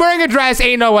dress. I'm wearing a dress.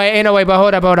 Ain't no way. But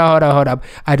hold up.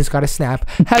 I just got a snap.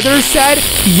 Heather said,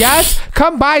 yes,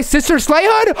 come by, Sister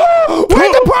Slayhood. We're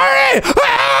at the party.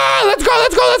 Let's go.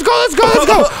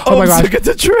 Oh my gosh. Get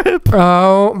the trip.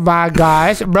 Oh my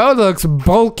gosh. Bro looks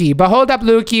bulky. But hold up,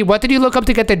 Lukey. What did you look up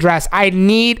to get the dress? I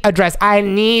need a dress. I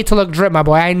need to look drip, my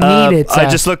boy. I need it. I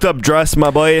just looked up dress, my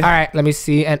boy. All right, let me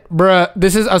see. And bruh,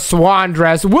 this is a swan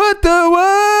dress. What the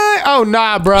way? Oh,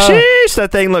 nah, bro. Sheesh,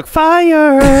 that thing look fire.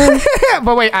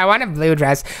 But wait, I want a blue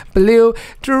dress. And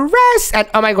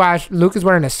oh my gosh, Luke is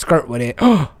wearing a skirt with it.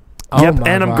 Oh yep,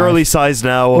 and I'm girly size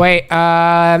now. Wait,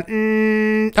 oh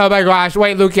my gosh.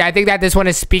 Wait, Lukey, I think that this one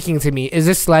is speaking to me. Is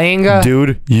this slaying?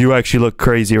 Dude, you actually look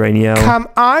crazy right now. Come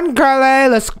on, girly.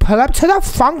 Let's pull up to the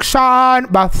function.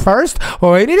 But first,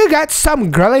 we need to get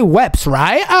some girly whips,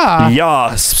 right?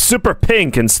 Yeah, super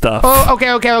pink and stuff. Oh,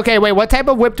 okay. Wait, what type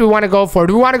of whip do we want to go for?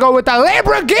 Do we want to go with the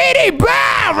Lamborghini?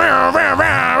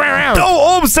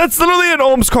 Oh, Ohms, that's literally an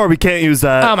Ohms car. We can't use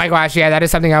that. Oh my gosh, yeah, that is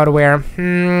something I would wear.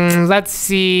 Let's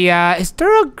see. Is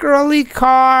there a girly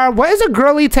car? What is a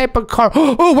girly type of car?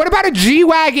 Oh, what about a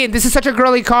G-Wagon? This is such a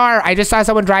girly car. I just saw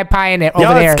someone drive by in it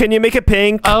over there. Can you make it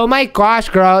pink? Oh my gosh,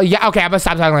 girl. Yeah, okay, I'm gonna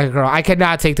stop talking like a girl. I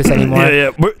cannot take this anymore. Yeah.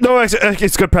 No,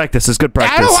 it's good practice. I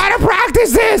don't want to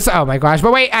practice this. Oh my gosh.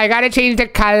 But wait, I gotta change the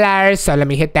color. So let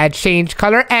me hit that change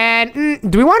color. And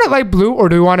do we want it like blue or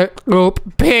do we want it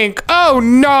pink? Oh,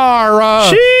 Nara.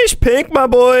 Sheesh, pink, my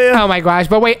boy. Oh my gosh.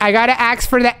 But wait, I gotta ask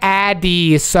for the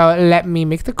Addy. So let me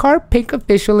make the car pink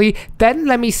officially. Then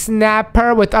let me snap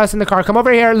her with us in the car. Come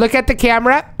over here. Look at the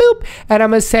camera. Boop. And I'm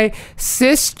gonna say,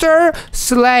 Sister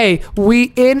Slay,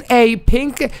 we in a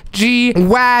pink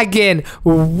G-Wagon.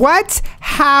 What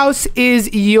house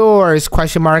is yours?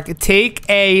 Question mark. Take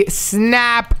a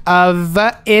snap of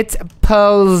it.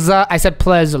 Please. I said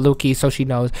please, Lukey, so she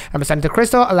knows. I'm gonna send it to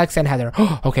Crystal, Alexa, and Heather.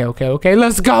 Okay.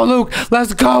 Let's go, Luke.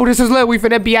 Let's go. This is lit. We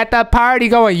finna be at the party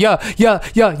going, yeah. Yes,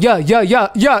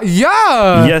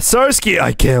 Sarsky.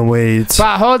 I can't wait.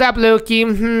 But hold up,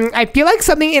 Lukey. I feel like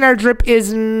something in our drip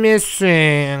is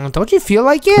missing. Don't you feel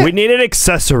like it? We need an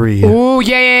accessory. Oh,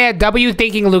 yeah. W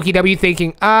thinking, Lukey. W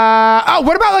thinking. Oh,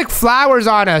 what about like flowers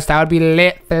on us? That would be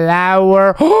lit.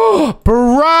 Flower. Oh,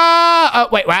 bruh. Oh,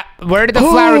 wait, what? Where did the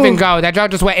flower even go? That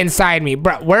just went inside me.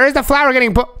 Bruh, where is the flower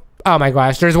getting put? Oh my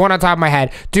gosh, there's one on top of my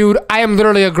head. Dude, I am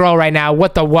literally a girl right now.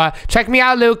 What the what? Check me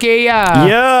out, Lukey.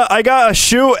 Yeah, I got a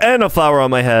shoe and a flower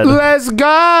on my head. Let's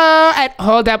go. And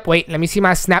hold up. Wait, let me see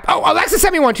my snap. Oh, Alexa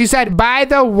sent me one. She said, by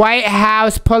the White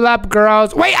House, pull up,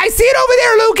 girls. Wait, I see it over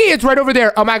there, Lukey. It's right over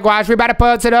there. Oh my gosh, we about to pull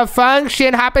up to the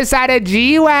function. Hop inside a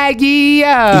G-Waggy.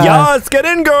 Yeah, let's get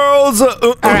in, girls.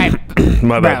 All right.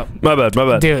 My bad.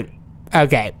 Dude.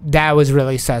 Okay, that was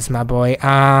really sus, my boy.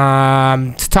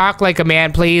 Talk like a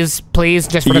man, please,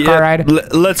 just for the car ride.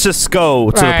 Let's just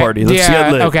go to the party. Let's get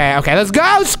lit. Okay, let's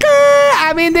go. Skirt!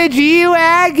 I'm in the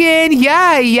G-Wagon.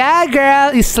 Yeah,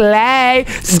 girl. You slay.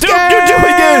 Dude, you're doing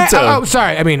it. Oh,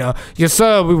 sorry. I mean, yes,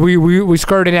 sir. We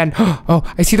skirted in. Oh,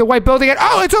 I see the white building. And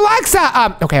oh, it's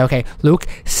Alexa. Okay. Luke,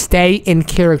 stay in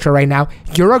character right now.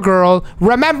 You're a girl.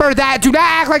 Remember that. Do not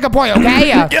act like a boy, okay?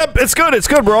 Yep, it's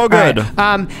good. We're all good.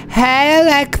 Hey,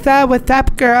 Alexa. What's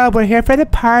up, girl? We're here for the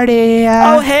party.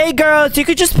 Oh, hey, girls. You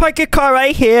could just park your car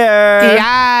right here.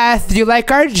 Yes. Do you like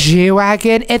our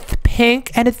G-Wagon? It's pink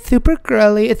and it's super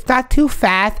girly. It's not too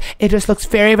fast. It just looks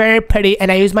very, very pretty.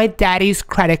 And I used my daddy's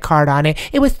credit card on it.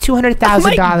 It was $200,000. Oh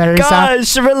my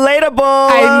gosh, relatable.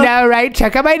 I know, right?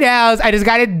 Check out my nails. I just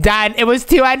got it done. It was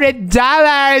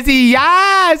 $200.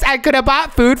 Yes. I could have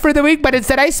bought food for the week, but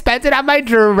instead I spent it on my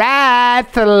dress.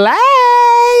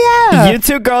 You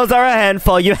two girls are a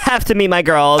handful. You have to meet my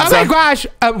girls. Oh my gosh.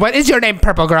 What is your name,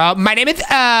 Purple Girl? My name is,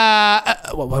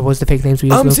 what was the fake names we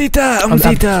used? Umzita.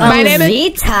 My name is...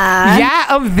 Vita.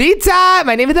 Yeah, Vita.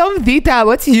 My name is Vita.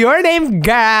 What's your name,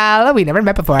 girl? We never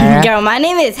met before. Girl, my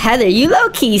name is Heather. You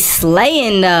low-key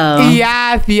slaying, though.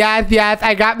 Yes.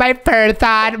 I got my purse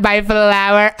on, my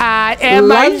flower on, and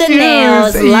my Love the shoes.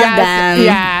 nails. Love them.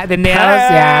 Yeah, the nails,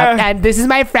 yeah. And this is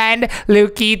my friend,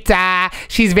 Lukita.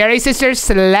 She's very sister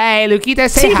slay. Lukita,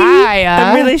 say hi.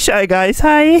 I'm really shy, guys.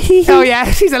 Hi. Oh,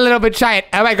 yeah, she's a little bit shy.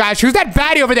 Oh, my gosh, who's that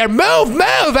baddie over there? Move.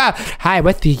 Hi,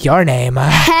 what's your name?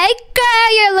 Hey,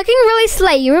 girl, you're looking really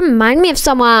slay. You remind me of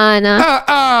someone.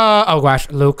 Oh gosh,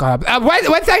 Luke.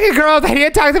 One second, girls. I need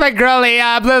to talk to my girlie.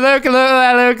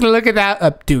 Look at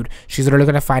that. Dude, she's literally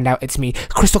gonna find out it's me.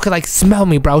 Crystal could like smell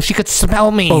me, bro. She could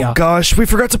smell me. Oh gosh, we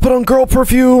forgot to put on girl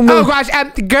perfume. Oh gosh,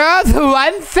 girls,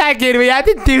 1 second. We have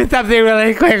to do something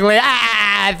really quickly.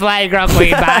 It's like girl queen.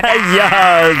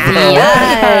 Yes.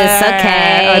 Yes,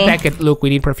 okay. 1 second, Luke. We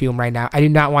need perfume right now. I do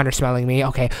not want her smelling me.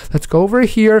 Okay, let's go over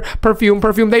here. Perfume.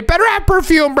 They better have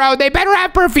perfume, bro. They better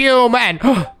have perfume. And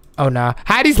oh no,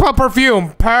 how do you spell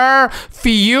perfume?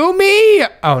 Perfume?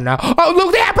 Oh no. Oh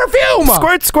look, they have perfume.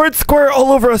 Squirt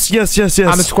all over us. Yes.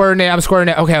 I'm squirting it.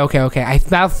 Okay. I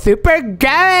smell super good.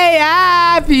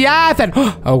 Yes. And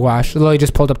oh gosh, Lily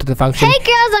just pulled up to the function. Hey,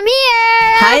 girls, I'm here.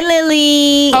 Hi,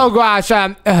 Lily. Oh gosh,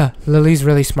 Lily's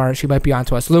really smart. She might be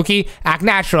onto us. Lukey, act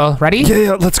natural. Ready?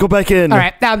 Yeah. Let's go back in. All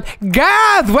right,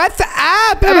 girls, what's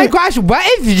up? Oh my gosh, what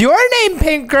is your name,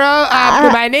 pink girl?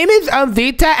 My name is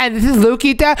Vita, and this is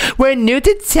Lukita. We're new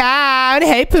to town.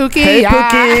 Hey, Pookie. Hey,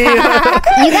 Pookie.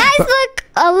 You guys look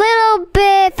a little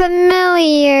bit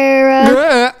familiar.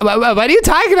 What are you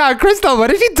talking about, Crystal? What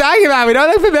is she talking about? We don't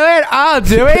look familiar at all,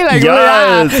 do we? Like,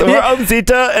 yes. We're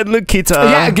Umzita and Lukita.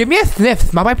 Yeah, give me a sniff.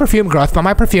 Smell my perfume, girl. Smell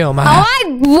my perfume. Oh, I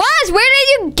was. Where did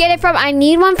you get it from? I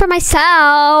need one for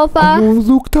myself. Oh,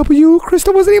 Luke W.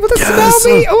 Crystal wasn't able to smell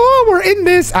me. Oh, we're in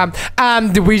this.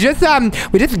 We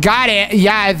just got it.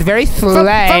 Yeah, it's very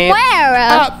slay. From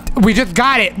where? We just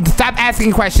got it. Stop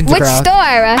asking questions, Which girl. store?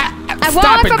 I want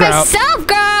one for myself,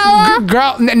 girl.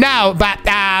 Girl, no, but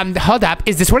hold up.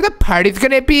 Is this where the party's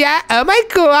gonna be at? Oh my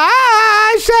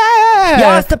gosh!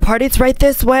 Yes, the party's right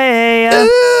this way.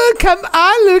 Ooh, come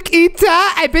on,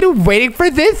 Lukita. I've been waiting for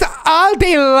this all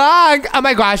day long. Oh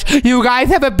my gosh, you guys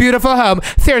have a beautiful home.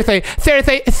 Seriously.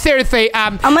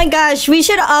 Oh my gosh, we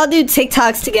should all do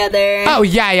TikToks together. Oh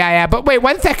yeah. But wait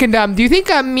 1 second. Do you think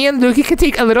me and Lukey could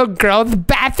take a little girl's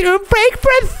bathroom break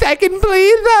for a second,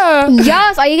 please?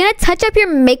 Yes. Are you gonna touch up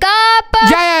your makeup?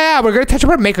 Yeah. We're gonna touch up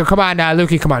her makeup. Come on,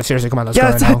 Lukey. Come on, seriously. Come on. Let's go.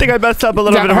 Yes, I think I messed up a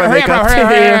little bit of my hurry makeup.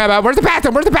 Up. Where's the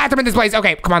bathroom? Where's the bathroom in this place?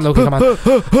 Okay, come on, Lukey. Come on.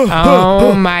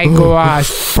 Oh my gosh,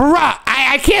 bruh.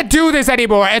 I can't do this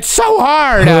anymore. It's so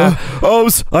hard.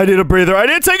 I need a breather. I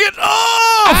need to take it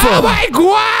off. Oh my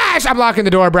gosh! I'm locking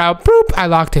the door, bro. Boop. I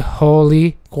locked it.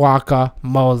 Holy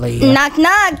guacamole. Knock,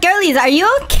 knock. Girlies, are you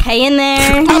okay in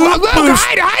there? Look,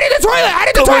 hide in the toilet. Hide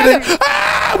in the toilet.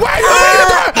 Ah, why are you opening the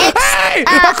door? Hey,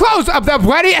 close.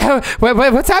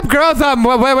 What's up, girls?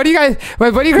 What are you guys?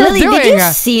 What are you girls Lily, doing? did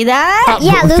you see that?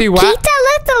 Yeah, See what? Lukita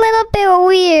looked a little bit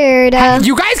weird.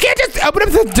 You guys can't just open up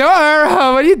the door.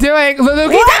 What are you doing?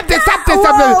 Look, stop this. Whoa,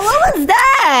 what was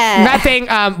that? Nothing.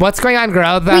 What's going on,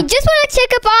 girls? We just want to check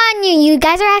up on you. You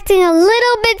guys are acting a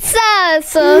little bit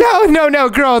sus. No,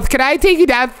 girls. Can I take you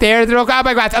downstairs? Oh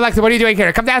my gosh, Alexa, what are you doing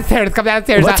here? Come downstairs.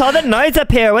 What's all the noise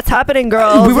up here? What's happening,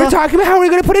 girls? We were talking about how we're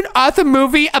gonna put an awesome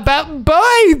movie about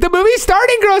boys. The movie's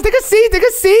starting, girls. Take a seat.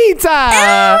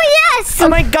 Oh, yes. Oh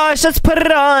my gosh, let's put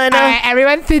it on. All right,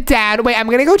 everyone sit down. Wait, I'm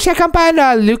gonna go check up on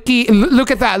Lukey.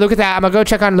 Look at that. I'm gonna go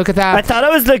check on. Look at that. I thought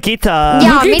it was Lukita.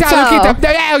 Yeah, me too. Lukita.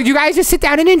 Yeah, you guys just sit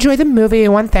down and enjoy the movie.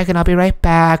 1 second, I'll be right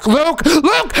back. Luke,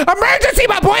 emergency,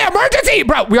 my boy, emergency,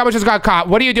 bro. We almost just got caught.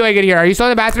 What are you doing in here? Are you still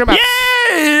in the bathroom?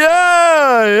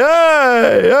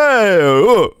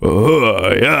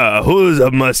 Yeah. Who's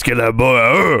a muscular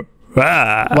boy?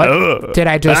 What did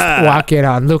I just walk in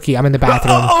on? Lukey, I'm in the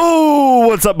bathroom. Oh,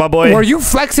 what's up, my boy? Were you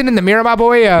flexing in the mirror, my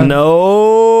boy?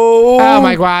 No. Oh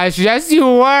my gosh, yes you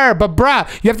were. But bruh,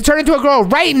 you have to turn into a girl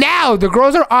right now. The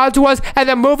girls are on to us and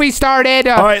the movie started.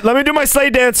 All right, let me do my sleigh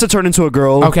dance to turn into a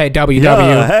girl. Okay, W.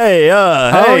 Hey.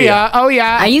 Oh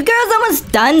yeah. Are you girls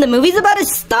almost done? The movie's about to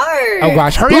start. Oh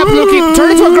gosh, hurry up, Lukey.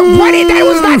 Turn into a girl. That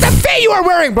was not the fit you were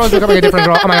wearing. Bro's becoming a different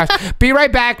girl. Oh my gosh. Be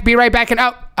right back. And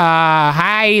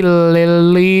hi,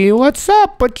 Lily. What's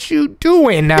up? What you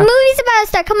doing? The movie's about to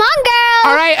start. Come on,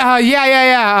 girl. All right.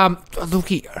 Yeah.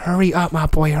 Lukey, hurry up, my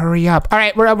boy. Hurry up. All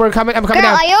right, we're coming. I'm coming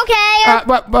Girl, down. are you okay?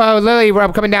 Lily,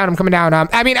 I'm coming down.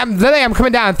 Lily, I'm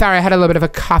coming down. Sorry, I had a little bit of a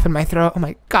cough in my throat. Oh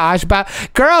my gosh. But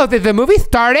girls, is the movie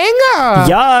starting?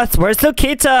 Yes. Where's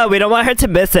Lukita? We don't want her to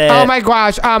miss it. Oh my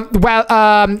gosh. How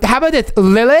about this,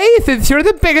 Lily? Since you're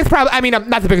the biggest problem,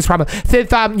 not the biggest problem.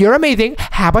 Since you're amazing,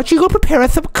 how about you go prepare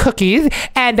us some cookies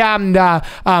and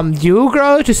you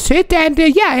girls just sit and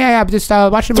just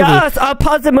watch the movie. Yes, I'll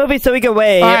pause the movie so we can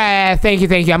wait. All right, thank you.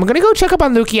 I'm gonna go check up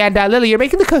on Lukey and Lily. You're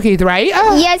making the cookies, right?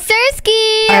 Yes,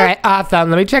 sirski. All right, awesome.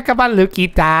 Let me check up on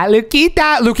Lukita.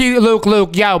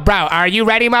 Luke. Yo, bro, are you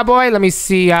ready, my boy? Let me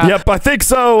see. Yep, I think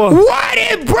so. What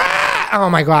is, bro? Oh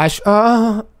my gosh.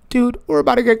 Dude, we're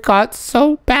about to get caught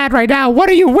so bad right now. What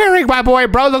are you wearing, my boy?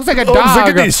 Bro, looks like a dog. Look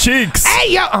at these cheeks.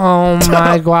 Hey, yo. Oh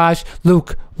my gosh.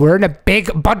 Luke, we're in a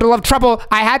big bundle of trouble.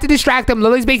 I had to distract them.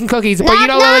 Lily's baking cookies. But you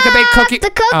know Lily can bake cookies.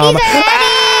 The cookies are ready.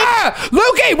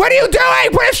 Lukey, what are you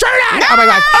doing? Put a shirt on. Oh my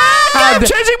gosh. I'm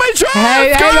changing my dress.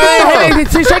 Hey, Lily,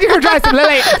 she's changing her dress.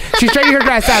 Lily, she's changing her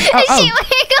dress. Is she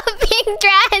wearing a pink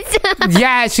dress?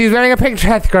 Yeah, she's wearing a pink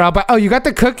dress, girl. But you got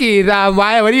the cookies. What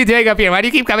are you doing up here? Why do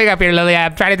you keep coming up here, Lily?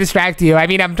 I'm trying to distract you.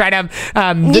 I'm trying to.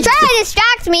 You're trying to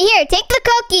distract me. Here, take the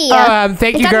cookie.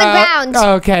 Thank you, it's girl. on the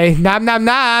ground. Okay,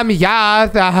 nom.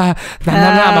 Yes, nom.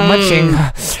 I'm munching.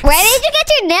 Where did you get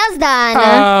your nails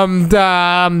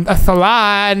done? A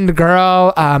salon,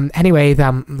 girl. Anyways,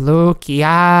 Luke,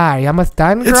 are you almost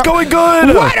done, girl? It's going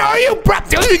good. What are you, bro?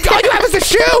 All you have is a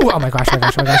shoe. Oh my gosh.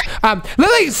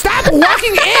 Lily, stop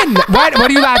walking in. What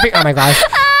are you laughing? Oh my gosh.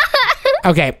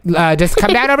 Okay, just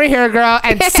come down over here, girl,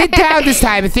 and sit down this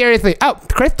time. Seriously. Oh,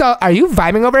 Crystal, are you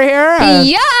vibing over here?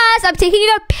 Yes, I'm taking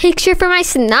a picture for my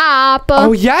snap.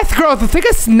 Oh, yes, girls. Let's take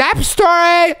a snap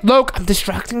story. Look, I'm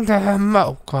distracting them.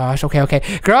 Oh, gosh. Okay.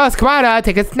 Girls, come on.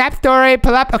 Take a snap story.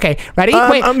 Pull up. Okay, ready?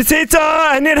 Wait. Tita,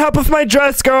 I need help with my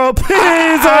dress, girl. Please.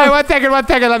 All right, 1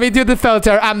 second. Let me do the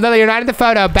filter. Lily, you're not in the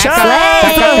photo. Back up.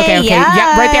 Okay. Yes.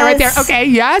 Yeah, right there. Okay,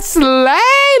 yes, slay.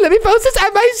 Let me post this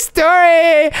on my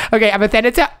story. Okay, I'm gonna send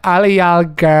it to all of y'all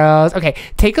girls. Okay,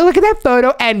 take a look at that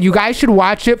photo, and you guys should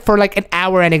watch it for like an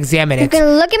hour and examine it. You're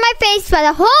gonna look at my face for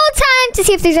the whole time to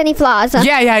see if there's any flaws.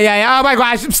 Yeah. Oh my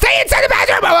gosh, stay inside the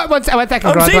bathroom. One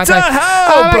second, girls. Tita,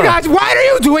 help. Oh my gosh, what are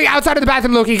you doing outside of the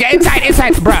bathroom, Loki? Get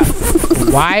inside, bro.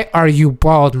 Why are you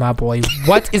bald, my boy?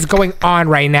 What is going on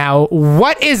right now?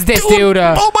 What is this, dude?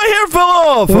 Oh, my hair fell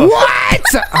off.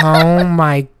 What? Oh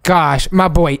my gosh, my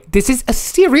boy. This is a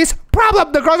serious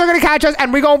problem. The girls are gonna catch us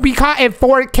and we're gonna be caught in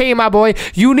 4K, my boy.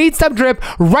 You need some drip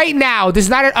right now. This is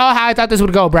not at all how I thought this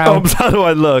would go, bro. How do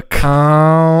I look?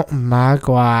 Oh my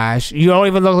gosh. You don't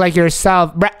even look like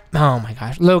yourself, bro. Oh my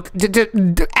gosh. Look, put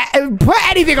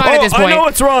anything on at this point. I know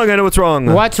what's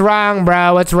wrong. What's wrong,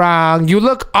 bro? What's wrong? You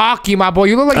look awky, my boy.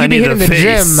 You look like you'd be hitting the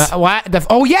gym. What?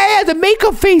 Yeah, the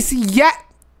makeup face. Yeah.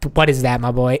 What is that,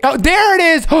 my boy? Oh, there it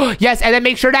is. Oh, yes, and then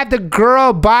make sure to have the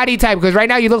girl body type, because right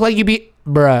now you look like you be...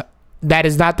 Bruh. That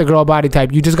is not the girl body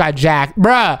type. You just got jacked.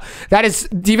 Bruh, that is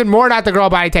even more not the girl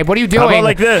body type. What are you doing? How about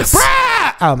like this?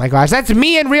 Bruh! Oh my gosh, that's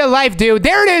me in real life, dude.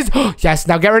 There it is. Yes,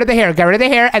 now get rid of the hair. Get rid of the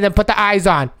hair and then put the eyes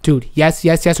on. Dude, yes.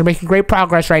 We're making great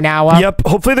progress right now. Yep,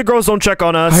 hopefully the girls don't check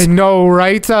on us. I know,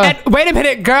 right? And wait a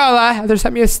minute, girl. Heather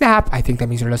sent me a snap. I think that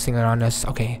means you're listening on us.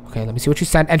 Okay, let me see what she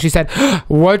sent. And she said,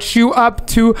 what you up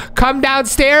to? Come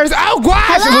downstairs. Oh,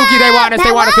 gosh. Lukey, they want us.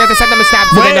 They want us. We have to send them a snap.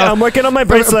 Wait, I'm working on my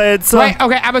bracelets. Wait,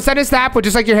 okay, I'm gonna send a snap with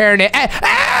just like your hair in it.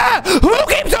 Who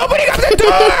keeps opening up the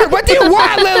door? What do you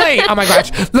want, Lily? Oh my gosh,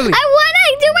 Lily. I want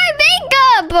to do my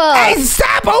makeup. Hey,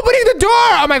 stop opening the door.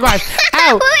 Oh my gosh.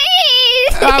 Ow.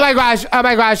 Please. Oh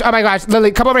my gosh.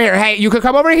 Lily, come over here. Hey, you could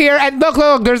come over here and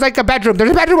look. There's like a bedroom.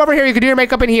 There's a bedroom over here. You can do your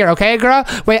makeup in here, okay, girl?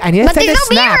 Wait, I need to send a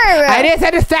snap. I need to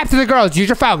send a snap to the girls. Use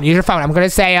your phone. I'm gonna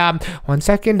say, 1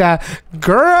 second.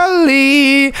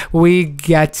 Girly, we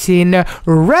getting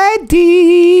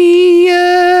ready.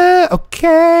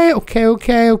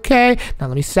 Okay. Now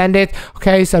let me send it.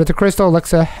 Okay, send it to Crystal,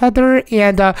 Alexa, Heather,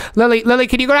 and Lily.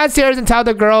 Can you go downstairs and tell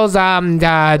the girls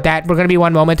that we're gonna be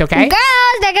one moment, okay?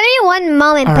 Girls, they're gonna be one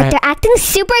moment, All but right. they're acting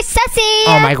super sussy.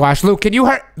 Oh my gosh, Luke, can you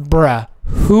hurt, bruh?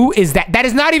 Who is that? That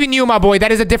is not even you, my boy.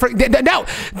 That is a different. No,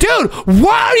 dude,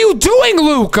 what are you doing,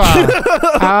 Luca?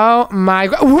 Oh my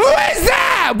god, who is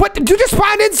that? What? You just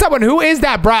spawned in someone. Who is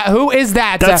that, bruh? Who is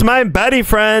that? That's my Betty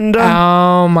friend.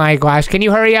 Oh my gosh, can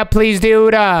you hurry up, please,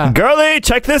 dude? Girly,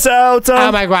 check this out.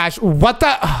 Oh my gosh, what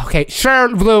the? Okay, sure,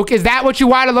 Luke. Is that what you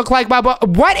want to look like, Bubba?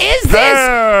 What is this?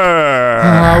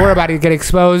 We're about to get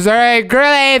exposed. All right,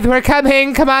 girly, we're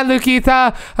coming. Come on,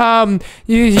 Lukita.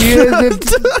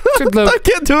 Luke. I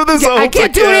can't do this. I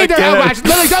can't do it either. Oh gosh,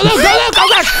 Lily, don't look. Oh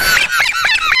gosh.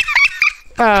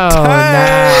 Oh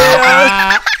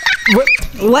no.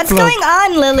 What's going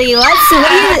on, Lily? I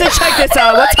have to check this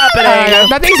out. What's happening?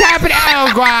 Nothing's happening.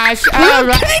 Oh gosh.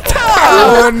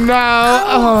 Oh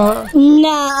no.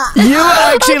 No. You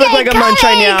actually look like a munch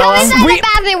right now. Go inside the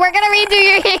bathroom. We're gonna redo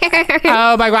your hair.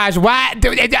 Oh my gosh. What?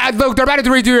 Look, they're about to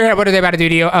redo your hair. What are they about to do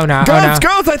to you? Oh no.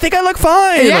 Girls, I think I look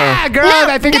fine. Yeah, girls,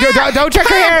 I think don't check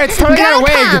her hair. It's totally her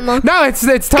wig. No, it's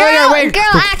totally her wig. Girl,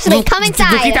 actually, come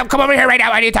inside. Lukita, come over here right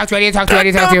now. I need to talk to you.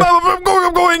 I'm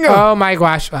going. Oh my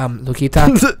gosh. Lukita.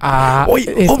 Wait,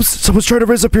 someone's trying to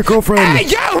raise up your girlfriend. Hey,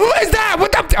 yo, who is that?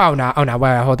 What the? Oh no.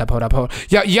 Wait, hold up.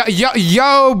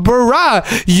 Yo, bruh,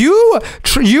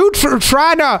 you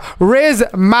trying to riz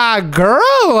my girl?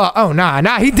 Oh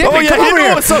nah, he did. Oh yeah, come over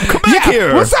here. What's up? Come back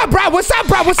here. What's up, bro? You trying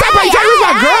to riz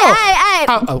my girl?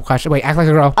 Oh gosh, wait, act like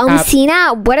a girl.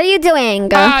 Sina, what are you doing?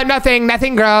 Nothing,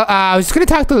 girl. I was just gonna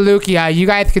talk to Lukey. You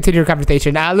guys continue your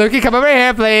conversation. Lukey, come over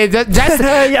here, please. Just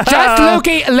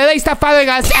Lukey. Lily, stop following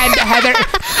us, and Heather.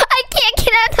 I can't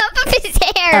get on top of his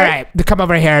hair. All right, come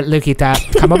over here, Lukita.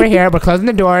 Come over here. We're closing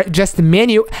the door. Just me and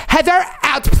you. Heather,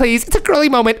 out, please. It's a girly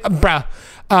moment, bruh.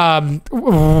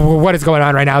 What is going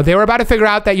on right now? They were about to figure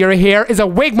out that your hair is a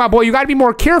wig, my boy. You gotta be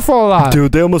more careful.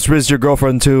 Dude, they almost rizzed your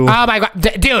girlfriend too. Oh my god,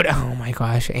 dude. Oh my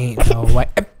gosh, ain't no way.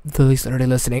 Lily's already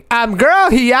listening.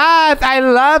 Girl, yes, I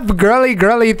love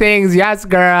girly things. Yes,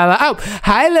 girl. Oh,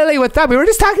 hi, Lily. What's up? We were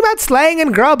just talking about slang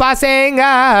and girl bossing.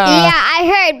 Yeah, I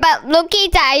heard. But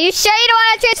Lukita, are you sure you don't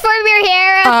want to transform your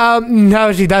hair?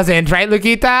 No, she doesn't. Right,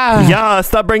 Lukita? Yeah,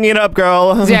 stop bringing it up,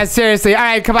 girl. Yeah, seriously. All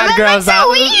right, come on, girls. That's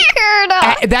so weird.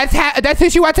 That's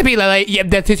who she wants to be, Lily. Yep,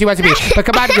 that's who she wants to be. But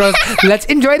come on, girls. Let's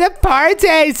enjoy the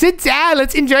party. Sit down.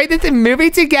 Let's enjoy this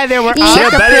movie together. We're all her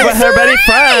Betty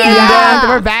friend. Yeah,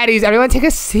 we're baddies. Everyone take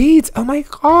a seat. Oh my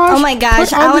gosh. Oh my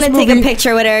gosh. I want to take a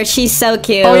picture with her. She's so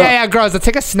cute. Oh yeah, girls. Let's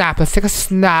take a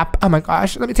snap. Oh my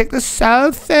gosh. Let me take the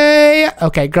selfie.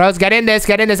 Okay, girls, get in this.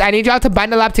 I need y'all to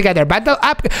bundle up together. Bundle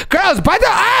up. Girls, bundle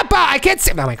up. I can't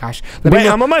see. Oh my gosh. Wait,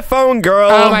 I'm on my phone, girl.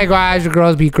 Oh my gosh.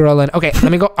 Girls be girling. Okay,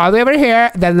 let me go all the way over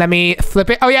here. Then let me flip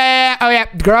it. Oh yeah.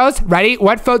 Girls, ready?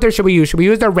 What filter should we use? Should we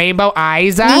use the rainbow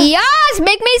eyes? Yes,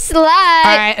 make me slide.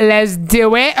 All right, let's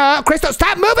do it. Crystal,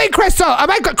 stop moving, Crystal. Oh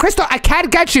my god, Crystal, I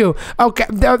can't get you. Okay.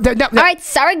 No. All right,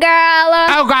 sorry, girl.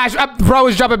 Oh gosh, bro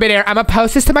is jumping in here. I'm gonna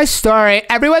post this to my story.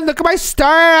 Everyone, look at my story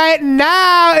right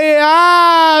now.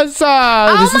 Yes.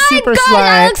 This is super God, slay.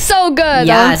 that looks so good.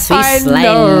 Yes, we I slay.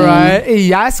 know, right?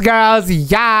 Yes, girls.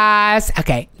 Yes.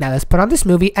 Okay, now let's put on this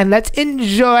movie and let's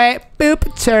enjoy.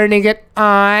 Boop, turning it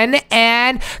on,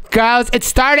 and girls, it's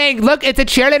starting. Look, it's a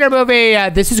cheerleader movie.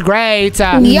 This is great.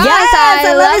 Yes,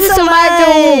 I love it so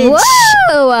much.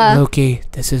 Whoa. Loki,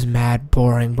 this is mad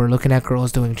boring. We're looking at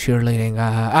girls doing cheerleading.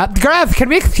 Girls, can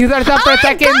we excuse ourselves for a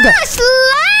second? Gosh,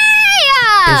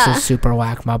 This is super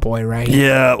whack, my boy, right?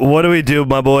 Yeah, what do we do,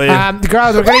 my boy?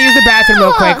 Girls, we're gonna use the bathroom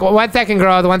real quick. 1 second,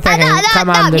 girls. 1 second. Come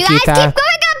on, You guys keep Lukita. going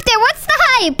up there. What's the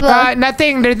hype?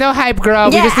 Nothing. There's no hype, girl.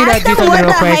 We Yeah, just need to ask do them something what real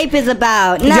the quick. hype is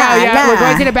about. Nah, Yeah, we're nah.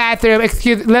 going to the bathroom.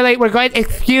 Excuse Lily.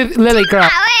 Excuse Lily, girl.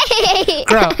 Wait.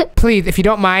 Girl, please, if you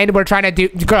don't mind, we're trying to do.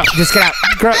 Girl, just get out.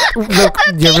 Girl, look,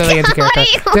 you're really into character.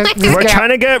 Just We're get out. trying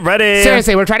to get ready.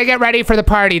 Seriously, we're trying to get ready for the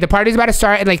party. The party's about to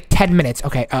start in like 10 minutes.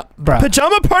 Okay, bro.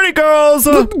 Pajama party girls.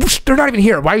 They're not even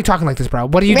here. Why are you talking like this, bro?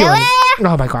 What are you Really? doing?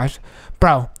 Oh my gosh.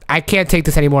 Bro, I can't take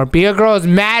this anymore. Being a girl is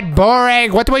mad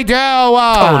boring. What do we do?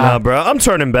 Oh no, bro. I'm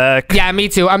turning back. Yeah, me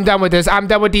too. I'm done with this. I'm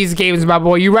done with these games, my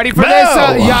boy. You ready for No.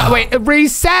 this? Yeah, wait.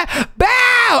 Reset. Bow.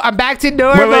 I'm back to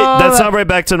normal. Wait, that's not right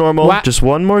back to normal. What? Just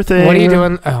one more thing. What are you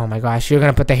doing? Oh my gosh, you're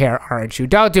gonna put the hair, aren't you?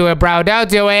 Don't do it, bro. Don't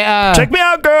do it. Check me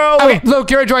out, girl. Okay, look,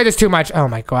 you're enjoying this too much. Oh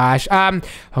my gosh.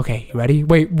 Okay, you ready?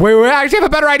 Wait. We actually have a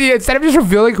better idea. Instead of just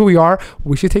revealing who we are,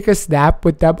 we should take a snap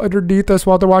with them underneath us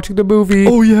while they're watching the movie.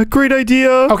 Oh yeah, great idea.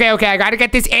 Okay, I gotta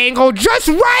get this angle just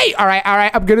right. All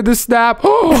right, I'm getting the snap.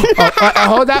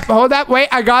 Hold up. Wait,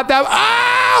 I got them.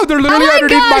 Oh, they're literally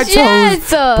underneath my toes. Yes.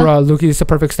 Bro, Lukey, this is a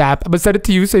perfect snap. I'm gonna send it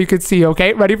to you so you can see,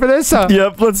 okay? Ready for this?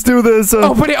 Yep, let's do this.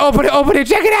 Open it.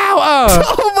 Check it out.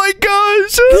 Oh my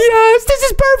gosh. Yes, this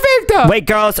is perfect. Wait,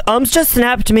 girls, just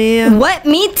snapped me. What?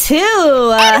 Me too.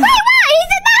 Wait, what?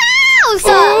 He's in the house.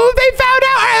 Oh, they found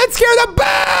out. All right, let's scare the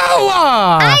boo.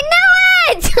 I knew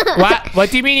it. What? What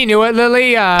do you mean you knew it,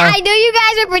 Lily? I knew you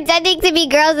guys were pretending to be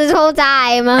girls this whole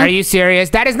time. Are you serious?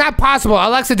 That is not possible.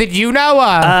 Alexa, did you know?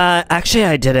 Actually,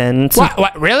 I didn't.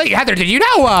 What? Really? Heather, did you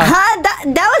know? Huh?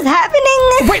 That was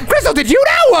happening? Wait, Crystal, did you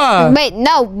know? Wait,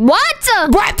 no, what?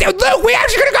 What? Look, we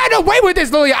actually could have gotten away with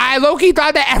this, Lily. I low-key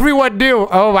thought that everyone knew.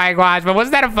 Oh my gosh, but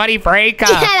wasn't that a funny prank? Yeah,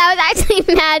 that was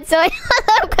actually mad. So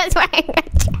because wearing a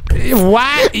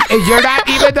What? You're not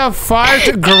even the fart What is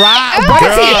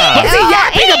he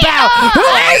yapping about? Who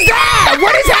is that?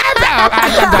 What is that about?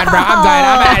 I'm done, bro. I'm done.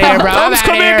 I'm out of here, bro. I'm out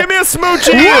Come of here, here. give me a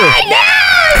smoochie. What? No!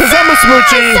 Cause I'm a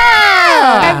smoochie.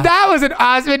 And that was an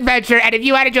awesome adventure. And if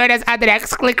you want to join us on the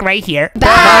next, click right here.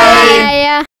 Bye.